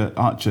Archer,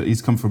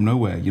 he's come from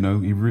nowhere. He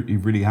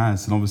really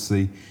has. And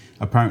obviously,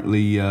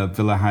 apparently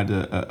Villa had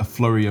a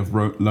flurry of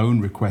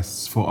loan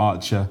requests for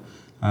Archer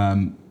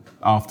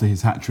after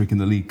his hat-trick in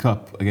the League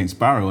Cup against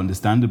Barrow,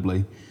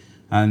 understandably.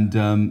 And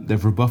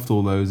they've rebuffed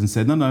all those and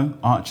said, no,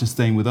 Archer's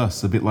staying with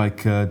us. A bit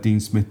like Dean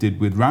Smith did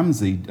with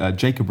Ramsey,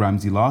 Jacob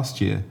Ramsey last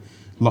year.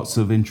 Lots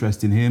of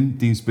interest in him.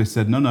 Dean Smith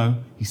said,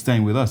 no, he's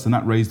staying with us. And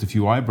that raised a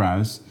few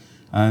eyebrows.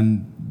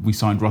 And we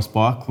signed Ross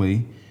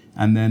Barkley.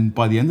 And then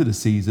by the end of the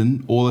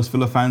season, all us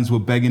Villa fans were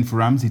begging for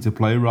Ramsey to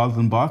play rather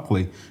than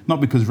Barkley.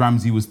 Not because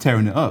Ramsey was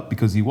tearing it up,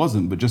 because he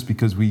wasn't, but just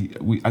because we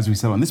as we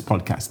said on this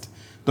podcast,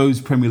 those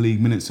Premier League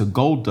minutes are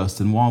gold dust.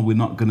 And while we're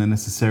not going to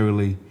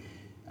necessarily...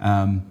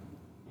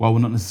 While we're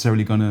not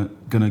necessarily going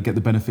to get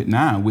the benefit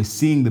now, we're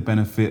seeing the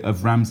benefit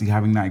of Ramsey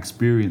having that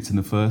experience in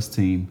the first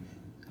team.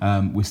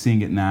 We're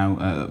seeing it now.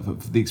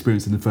 The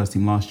experience in the first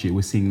team last year,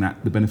 we're seeing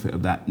the benefit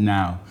of that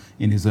now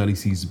in his early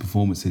season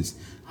performances.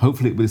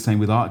 Hopefully it'll be the same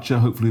with Archer.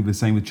 Hopefully it'll be the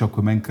same with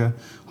Chukwuemeka.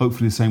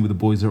 Hopefully the same with the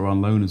boys that are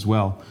on loan as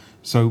well.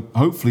 So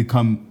hopefully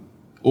come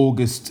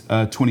August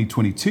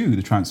 2022,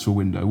 the transfer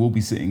window, we'll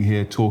be sitting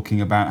here talking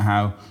about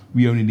how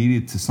we only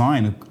needed to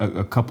sign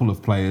a couple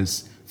of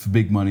players for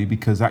big money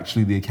because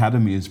actually the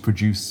academy is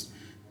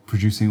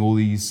producing all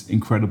these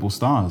incredible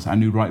stars. Our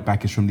new right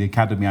back is from the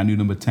academy. Our new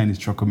number 10 is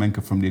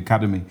Chukwuemeka from the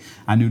academy.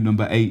 Our new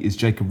number 8 is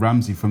Jacob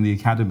Ramsey from the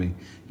academy.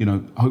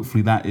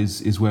 Hopefully that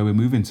is where we're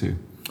moving to.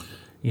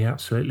 Yeah,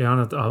 absolutely.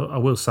 And I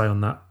will say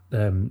on that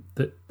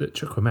that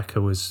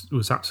Chukwuemeka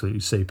was absolutely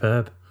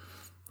superb.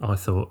 I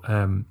thought,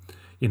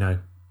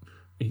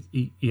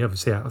 he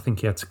obviously, I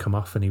think he had to come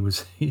off, and he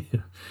was.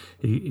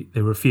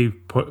 There were a few.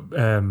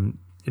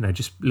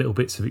 Just little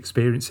bits of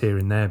experience here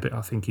and there, but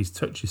I think his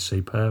touch is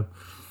superb,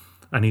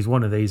 and he's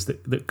one of these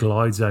that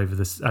glides over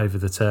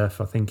the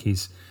turf. I think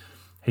he's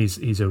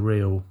the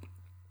real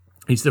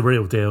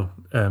deal,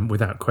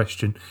 without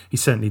question. He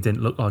certainly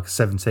didn't look like a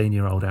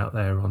 17-year-old out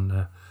there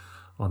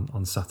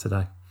on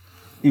Saturday.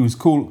 He was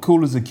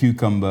cool as a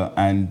cucumber,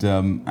 and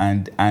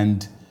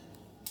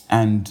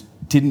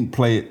didn't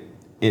play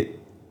it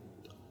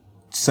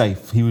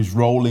safe. He was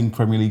rolling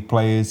Premier League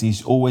players.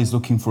 He's always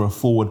looking for a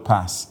forward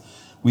pass.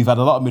 We've had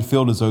a lot of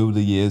midfielders over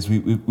the years.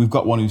 We've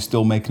got one who's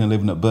still making a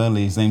living at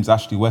Burnley. His name's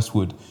Ashley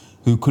Westwood,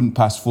 who couldn't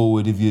pass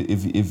forward if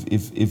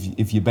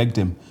you begged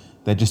him.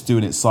 They're just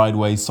doing it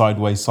sideways.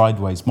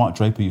 Mark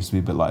Draper used to be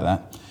a bit like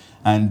that.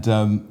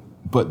 And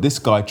but this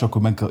guy,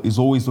 Chukwuemeka, is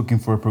always looking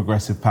for a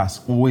progressive pass,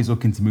 always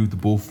looking to move the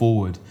ball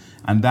forward.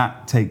 And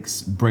that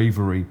takes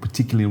bravery,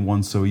 particularly in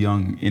one so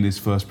young in his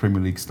first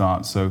Premier League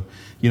start. So,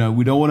 we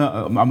don't want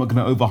to... I'm not going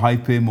to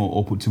overhype him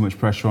or put too much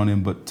pressure on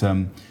him, but...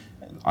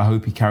 I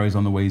hope he carries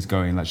on the way he's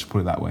going. Let's just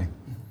put it that way.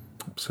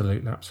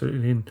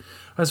 Absolutely. And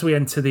as we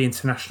enter the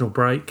international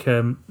break,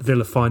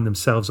 Villa find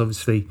themselves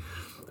obviously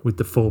with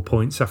the 4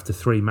 points after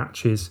 3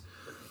 matches,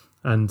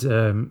 and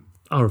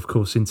are of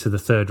course into the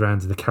third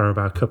round of the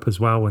Carabao Cup as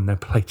well when they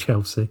play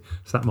Chelsea.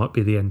 So that might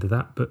be the end of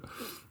that. But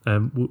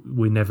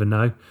We never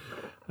know.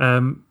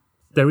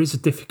 There is a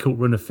difficult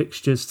run of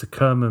fixtures to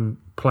come, and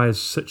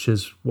players such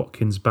as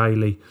Watkins,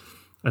 Bailey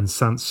and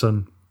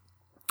Sanson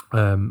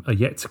are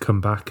yet to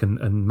come back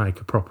and make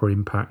a proper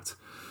impact.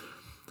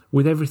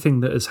 With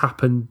everything that has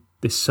happened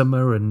this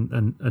summer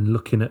and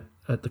looking at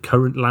the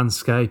current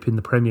landscape in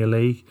the Premier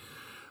League,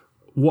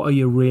 what are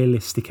your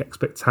realistic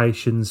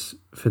expectations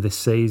for this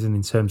season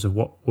in terms of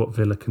what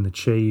Villa can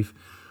achieve?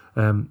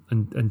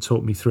 And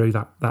talk me through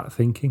that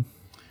thinking.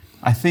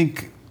 I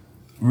think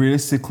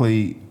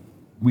realistically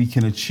we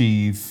can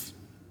achieve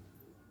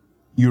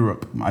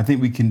Europe. I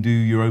think we can do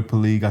Europa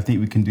League. I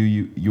think we can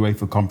do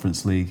UEFA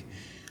Conference League.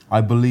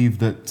 I believe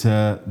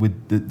that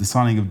with the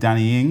signing of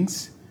Danny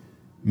Ings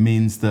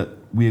means that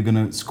we are going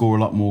to score a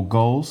lot more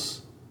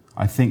goals.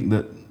 I think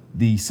that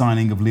the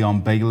signing of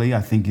Leon Bailey,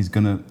 is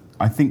going to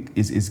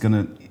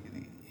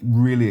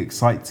really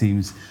excite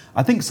teams.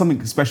 I think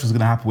something special is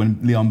going to happen when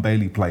Leon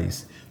Bailey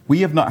plays.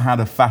 We have not had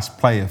a fast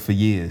player for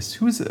years.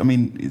 Probably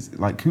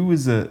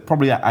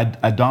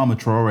Adama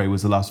Traore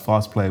was the last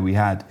fast player we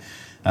had,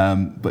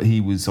 but he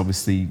was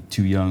obviously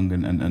too young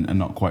and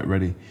not quite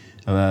ready.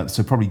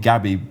 So probably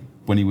Gabby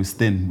when he was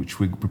thin, which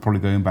we're probably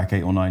going back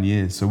 8 or 9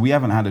 years. So we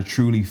haven't had a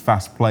truly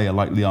fast player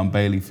like Leon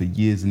Bailey for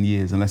years and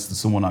years, unless there's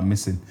someone I'm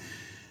missing.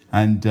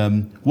 And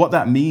what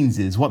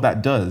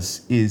that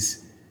does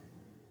is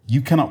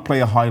you cannot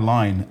play a high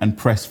line and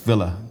press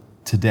Villa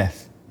to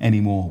death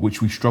anymore,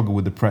 which we struggle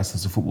with the press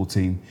as a football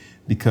team,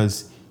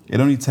 because it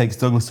only takes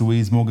Douglas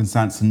Luiz, Morgan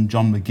Sanson,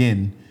 John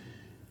McGinn.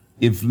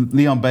 If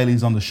Leon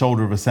Bailey's on the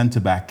shoulder of a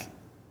centre-back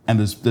and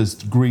there's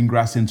green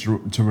grass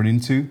to run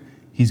into,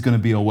 he's going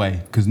to be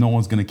away because no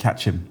one's going to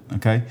catch him,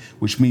 okay?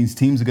 Which means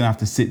teams are going to have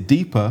to sit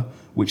deeper,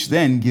 which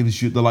then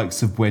gives you the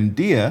likes of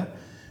Buendia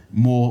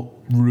more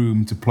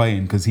room to play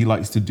in, because he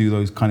likes to do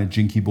those kind of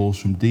jinky balls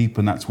from deep,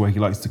 and that's where he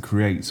likes to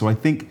create. So I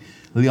think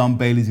Leon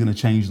Bailey's going to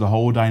change the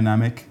whole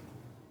dynamic.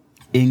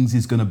 Ings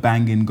is going to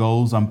bang in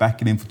goals. I'm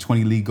backing him for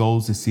 20 league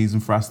goals this season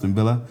for Aston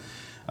Villa.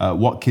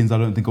 Watkins, I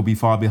don't think will be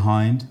far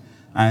behind.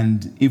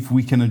 And if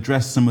we can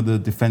address some of the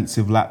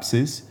defensive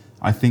lapses,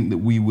 I think that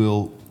we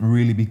will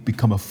really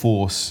become a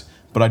force.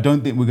 But I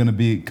don't think we're going to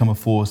become a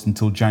force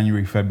until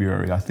January,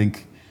 February. I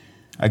think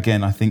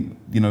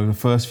the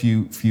first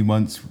few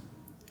months,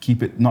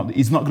 keep it.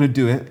 He's not going to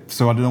do it,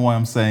 so I don't know why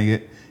I'm saying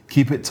it.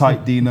 Keep it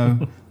tight,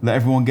 Dino. Let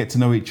everyone get to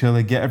know each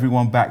other. Get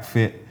everyone back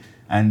fit.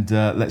 And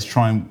let's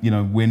try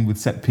and win with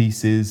set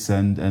pieces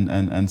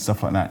and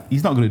stuff like that.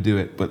 He's not going to do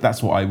it, but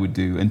that's what I would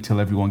do until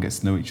everyone gets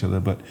to know each other.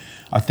 But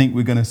I think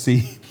we're going to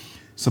see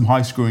some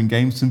high-scoring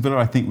games from Villa.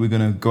 I think we're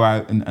going to go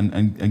out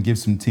and give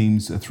some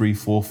teams a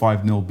 3-4,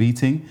 5-0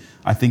 beating.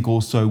 I think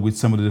also with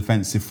some of the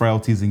defensive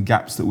frailties and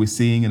gaps that we're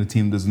seeing in a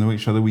team that doesn't know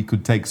each other, we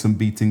could take some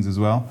beatings as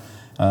well.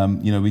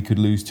 We could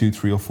lose 2,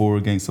 3 or 4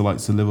 against the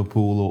likes of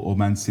Liverpool or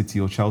Man City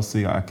or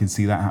Chelsea. I can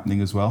see that happening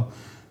as well.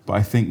 But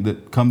I think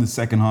that come the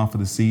second half of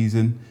the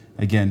season,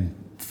 again,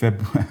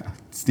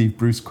 Steve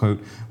Bruce quote,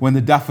 when the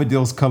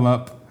daffodils come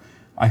up,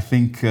 I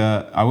think,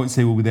 I won't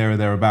say we'll be there or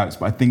thereabouts,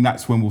 but I think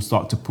that's when we'll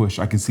start to push.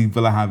 I can see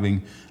Villa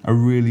having a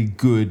really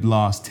good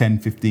last 10,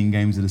 15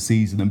 games of the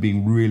season and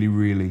being really,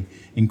 really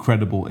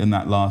incredible in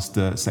that last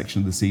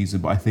section of the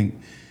season. But I think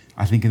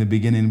in the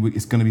beginning,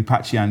 it's going to be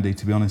patchy, Andy,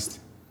 to be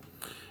honest.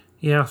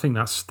 Yeah, I think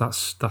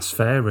that's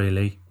fair,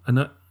 really.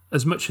 And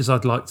as much as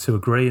I'd like to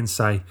agree and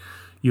say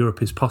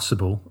Europe is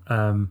possible,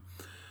 I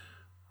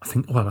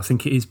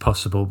think it is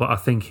possible, but I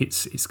think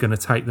it's going to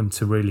take them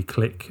to really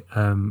click,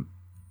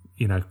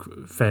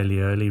 fairly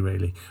early,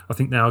 really. I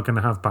think they are going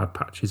to have bad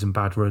patches and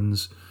bad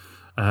runs,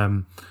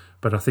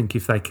 but I think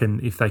if they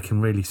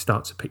can really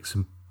start to pick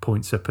some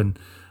points up and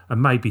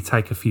maybe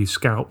take a few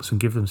scalps and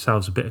give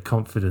themselves a bit of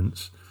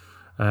confidence,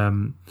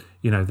 then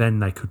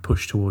they could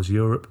push towards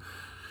Europe.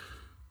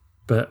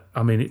 But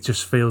I mean, it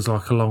just feels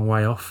like a long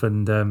way off,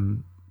 and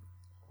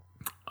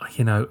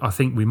I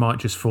think we might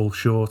just fall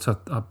short.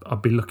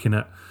 I'd be looking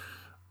at,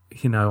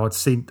 I'd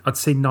see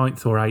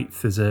 9th or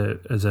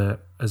 8th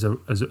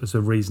as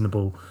a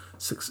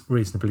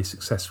reasonably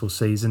successful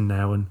season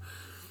now. And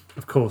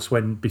of course,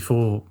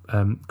 before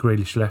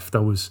Grealish left, I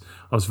was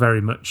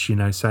very much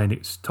saying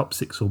it's top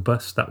 6 or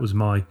bust. That was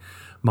my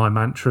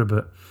mantra.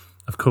 But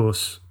of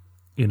course,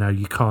 you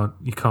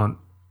can't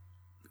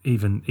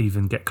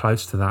even get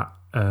close to that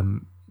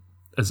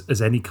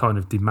as any kind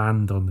of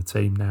demand on the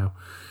team now,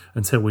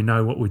 until we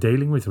know what we're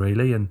dealing with,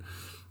 really. And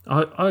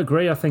I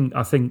agree. I think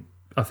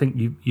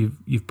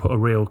you've put a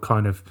real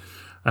kind of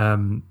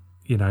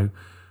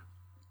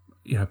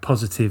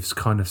positives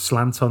kind of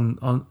slant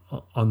on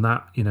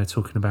that.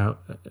 Talking about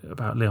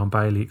Leon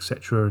Bailey,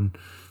 etc. And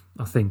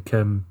I think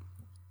the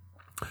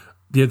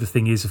other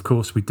thing is, of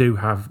course, we do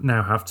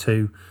now have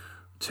two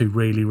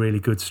really, really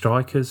good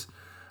strikers.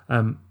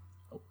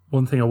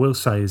 One thing I will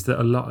say is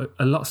that a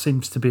lot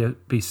seems to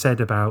be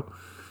said about,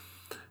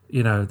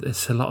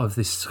 there's a lot of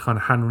this kind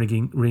of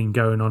hand-wringing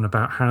going on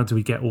about how do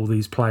we get all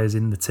these players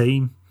in the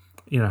team?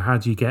 How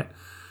do you get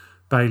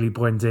Bailey,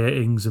 Buendia,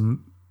 Ings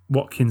and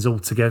Watkins all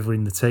together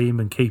in the team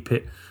and keep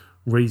it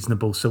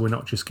reasonable so we're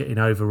not just getting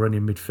overrun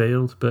in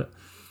midfield? But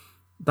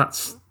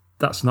that's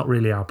not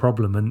really our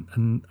problem.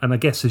 And I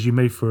guess as you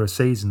move through a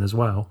season as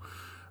well,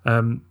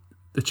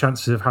 the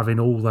chances of having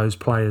all those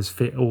players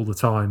fit all the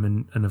time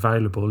and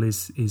available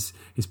is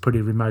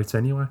pretty remote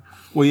anyway.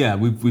 Well, yeah,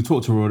 we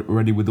talked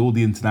already with all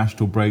the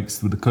international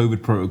breaks, with the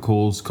COVID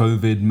protocols.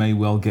 COVID may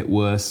well get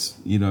worse,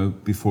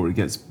 before it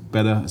gets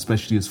better,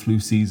 especially as flu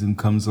season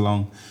comes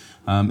along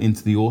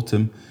into the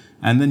autumn.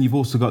 And then you've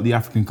also got the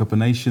African Cup of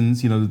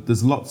Nations.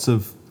 There's lots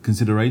of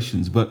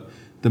considerations. But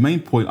the main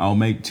point I'll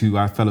make to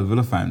our fellow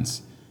Villa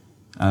fans,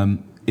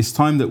 it's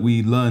time that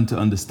we learn to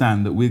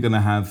understand that we're going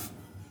to have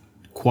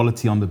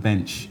quality on the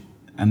bench,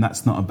 and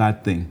that's not a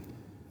bad thing.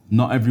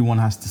 Not everyone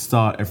has to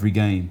start every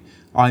game.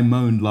 I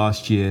moaned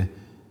last year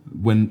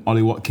when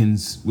Ollie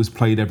Watkins was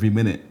played every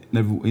minute.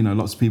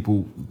 Lots of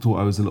people thought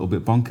I was a little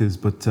bit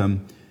bonkers, but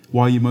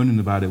why are you moaning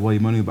about it?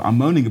 I'm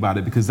moaning about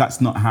it because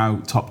that's not how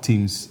top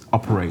teams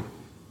operate.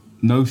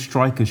 No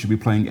striker should be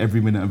playing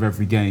every minute of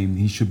every game.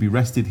 He should be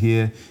rested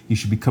here. He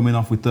should be coming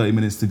off with 30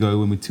 minutes to go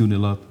when we're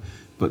 2-0 up.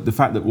 But the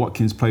fact that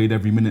Watkins played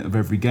every minute of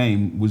every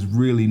game was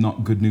really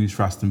not good news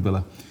for Aston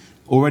Villa.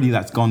 Already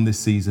that's gone this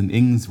season.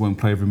 Ings won't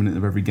play every minute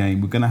of every game.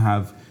 We're going to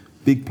have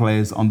big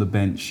players on the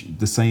bench,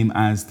 the same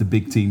as the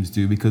big teams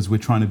do, because we're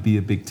trying to be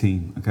a big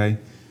team, okay?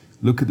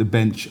 Look at the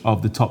bench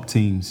of the top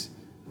teams.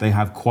 They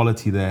have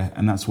quality there,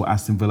 and that's what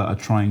Aston Villa are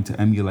trying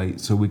to emulate.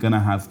 So we're going to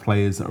have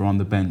players that are on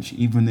the bench,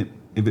 even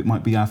if it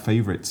might be our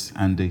favourites,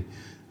 Andy.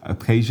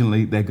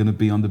 Occasionally, they're going to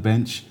be on the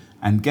bench.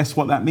 And guess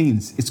what that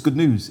means? It's good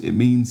news. It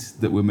means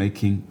that we're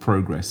making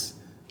progress.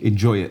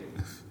 Enjoy it.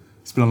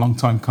 It's been a long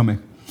time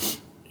coming.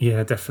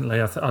 Yeah,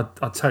 definitely. I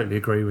totally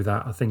agree with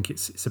that. I think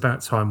it's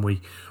about time we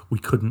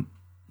couldn't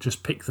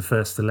just pick the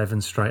first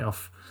 11 straight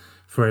off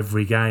for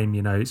every game.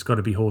 It's got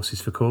to be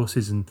horses for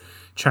courses, and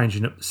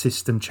changing up the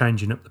system,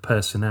 changing up the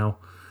personnel.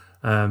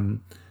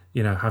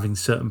 Having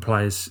certain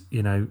players,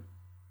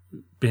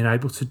 being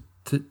able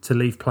to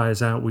leave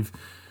players out. We've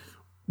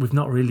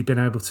not really been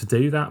able to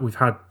do that. We've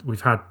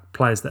had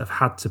players that have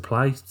had to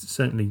play.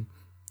 Certainly,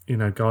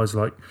 guys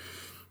like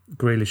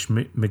Grealish,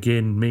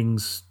 McGinn,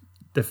 Mings.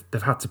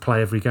 They've had to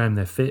play every game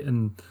they're fit,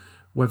 and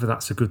whether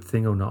that's a good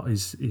thing or not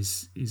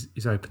is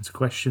open to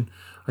question.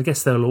 I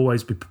guess there'll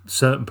always be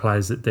certain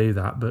players that do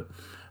that, but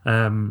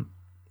I'm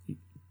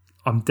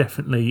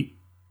definitely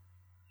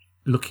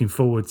looking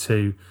forward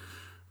to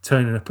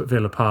turning up at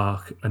Villa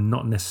Park and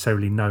not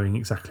necessarily knowing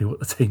exactly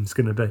what the team's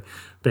going to be,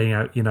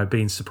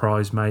 being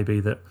surprised maybe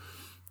that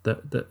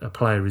a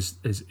player is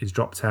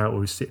dropped out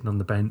or is sitting on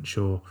the bench,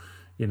 or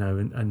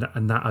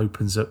and that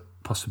opens up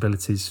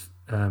possibilities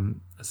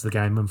as the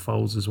game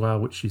unfolds as well,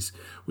 which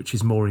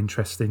is more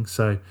interesting.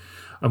 So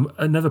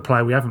another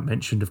player we haven't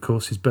mentioned, of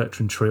course, is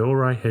Bertrand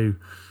Traore, who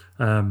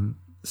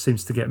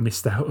seems to get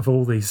missed out of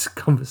all these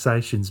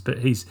conversations, but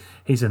he's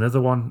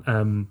another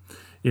one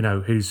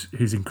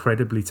who's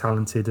incredibly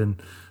talented,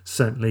 and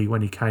certainly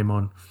when he came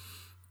on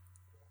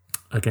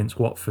against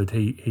Watford,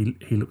 he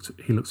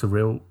looks a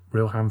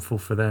real handful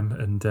for them,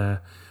 and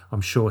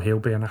I'm sure he'll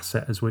be an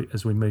asset as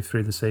we move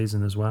through the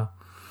season as well.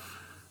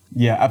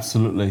 Yeah,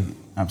 absolutely.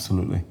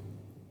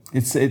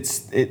 It's.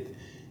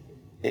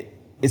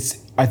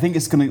 I think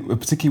it's going to,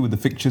 particularly with the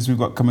fixtures we've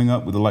got coming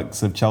up with the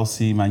likes of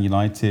Chelsea, Man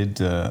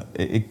United.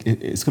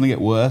 It's going to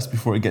get worse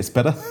before it gets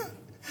better,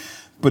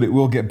 but it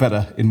will get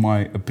better, in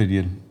my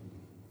opinion.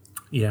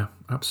 Yeah,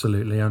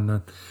 absolutely,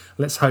 and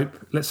let's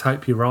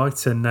hope you're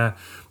right. And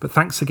but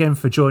thanks again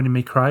for joining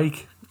me,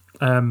 Craig.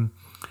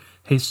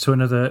 Here's to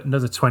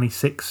another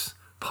 26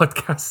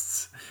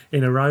 podcasts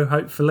in a row,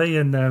 hopefully,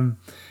 and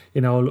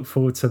I'll look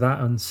forward to that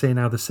and seeing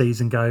how the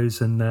season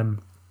goes,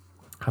 and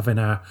having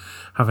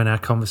our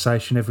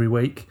conversation every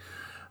week.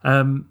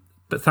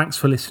 But thanks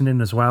for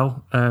listening as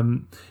well.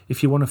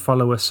 If you want to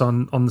follow us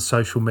on the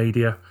social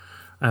media,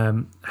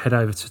 head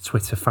over to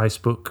Twitter,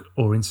 Facebook,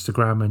 or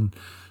Instagram and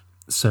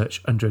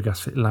search Under a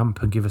Gaslit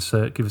Lamp and give us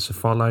a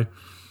follow.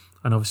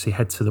 And obviously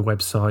head to the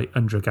website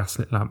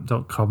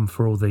underagaslitlamp.com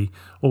for all the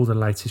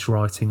latest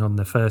writing on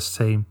the first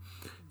team,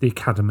 the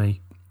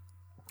academy,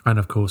 and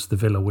of course the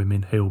Villa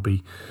women, who will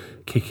be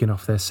kicking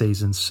off their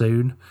season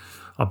soon.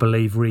 I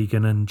believe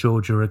Regan and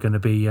Georgia are going to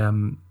be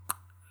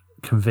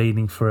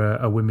convening for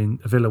a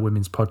Villa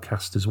women's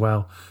podcast as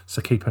well,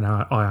 so keep an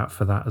eye out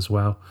for that as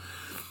well.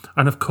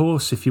 And of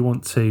course, if you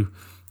want to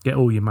get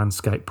all your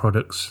Manscaped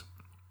products,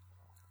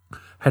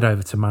 head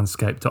over to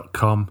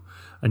manscaped.com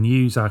and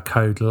use our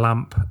code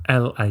LAMP,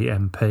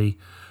 LAMP,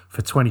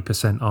 for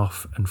 20%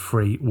 off and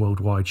free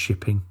worldwide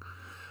shipping.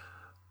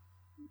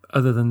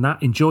 Other than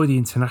that, enjoy the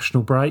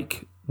international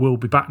break. We'll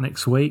be back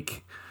next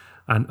week,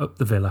 and up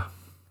the Villa.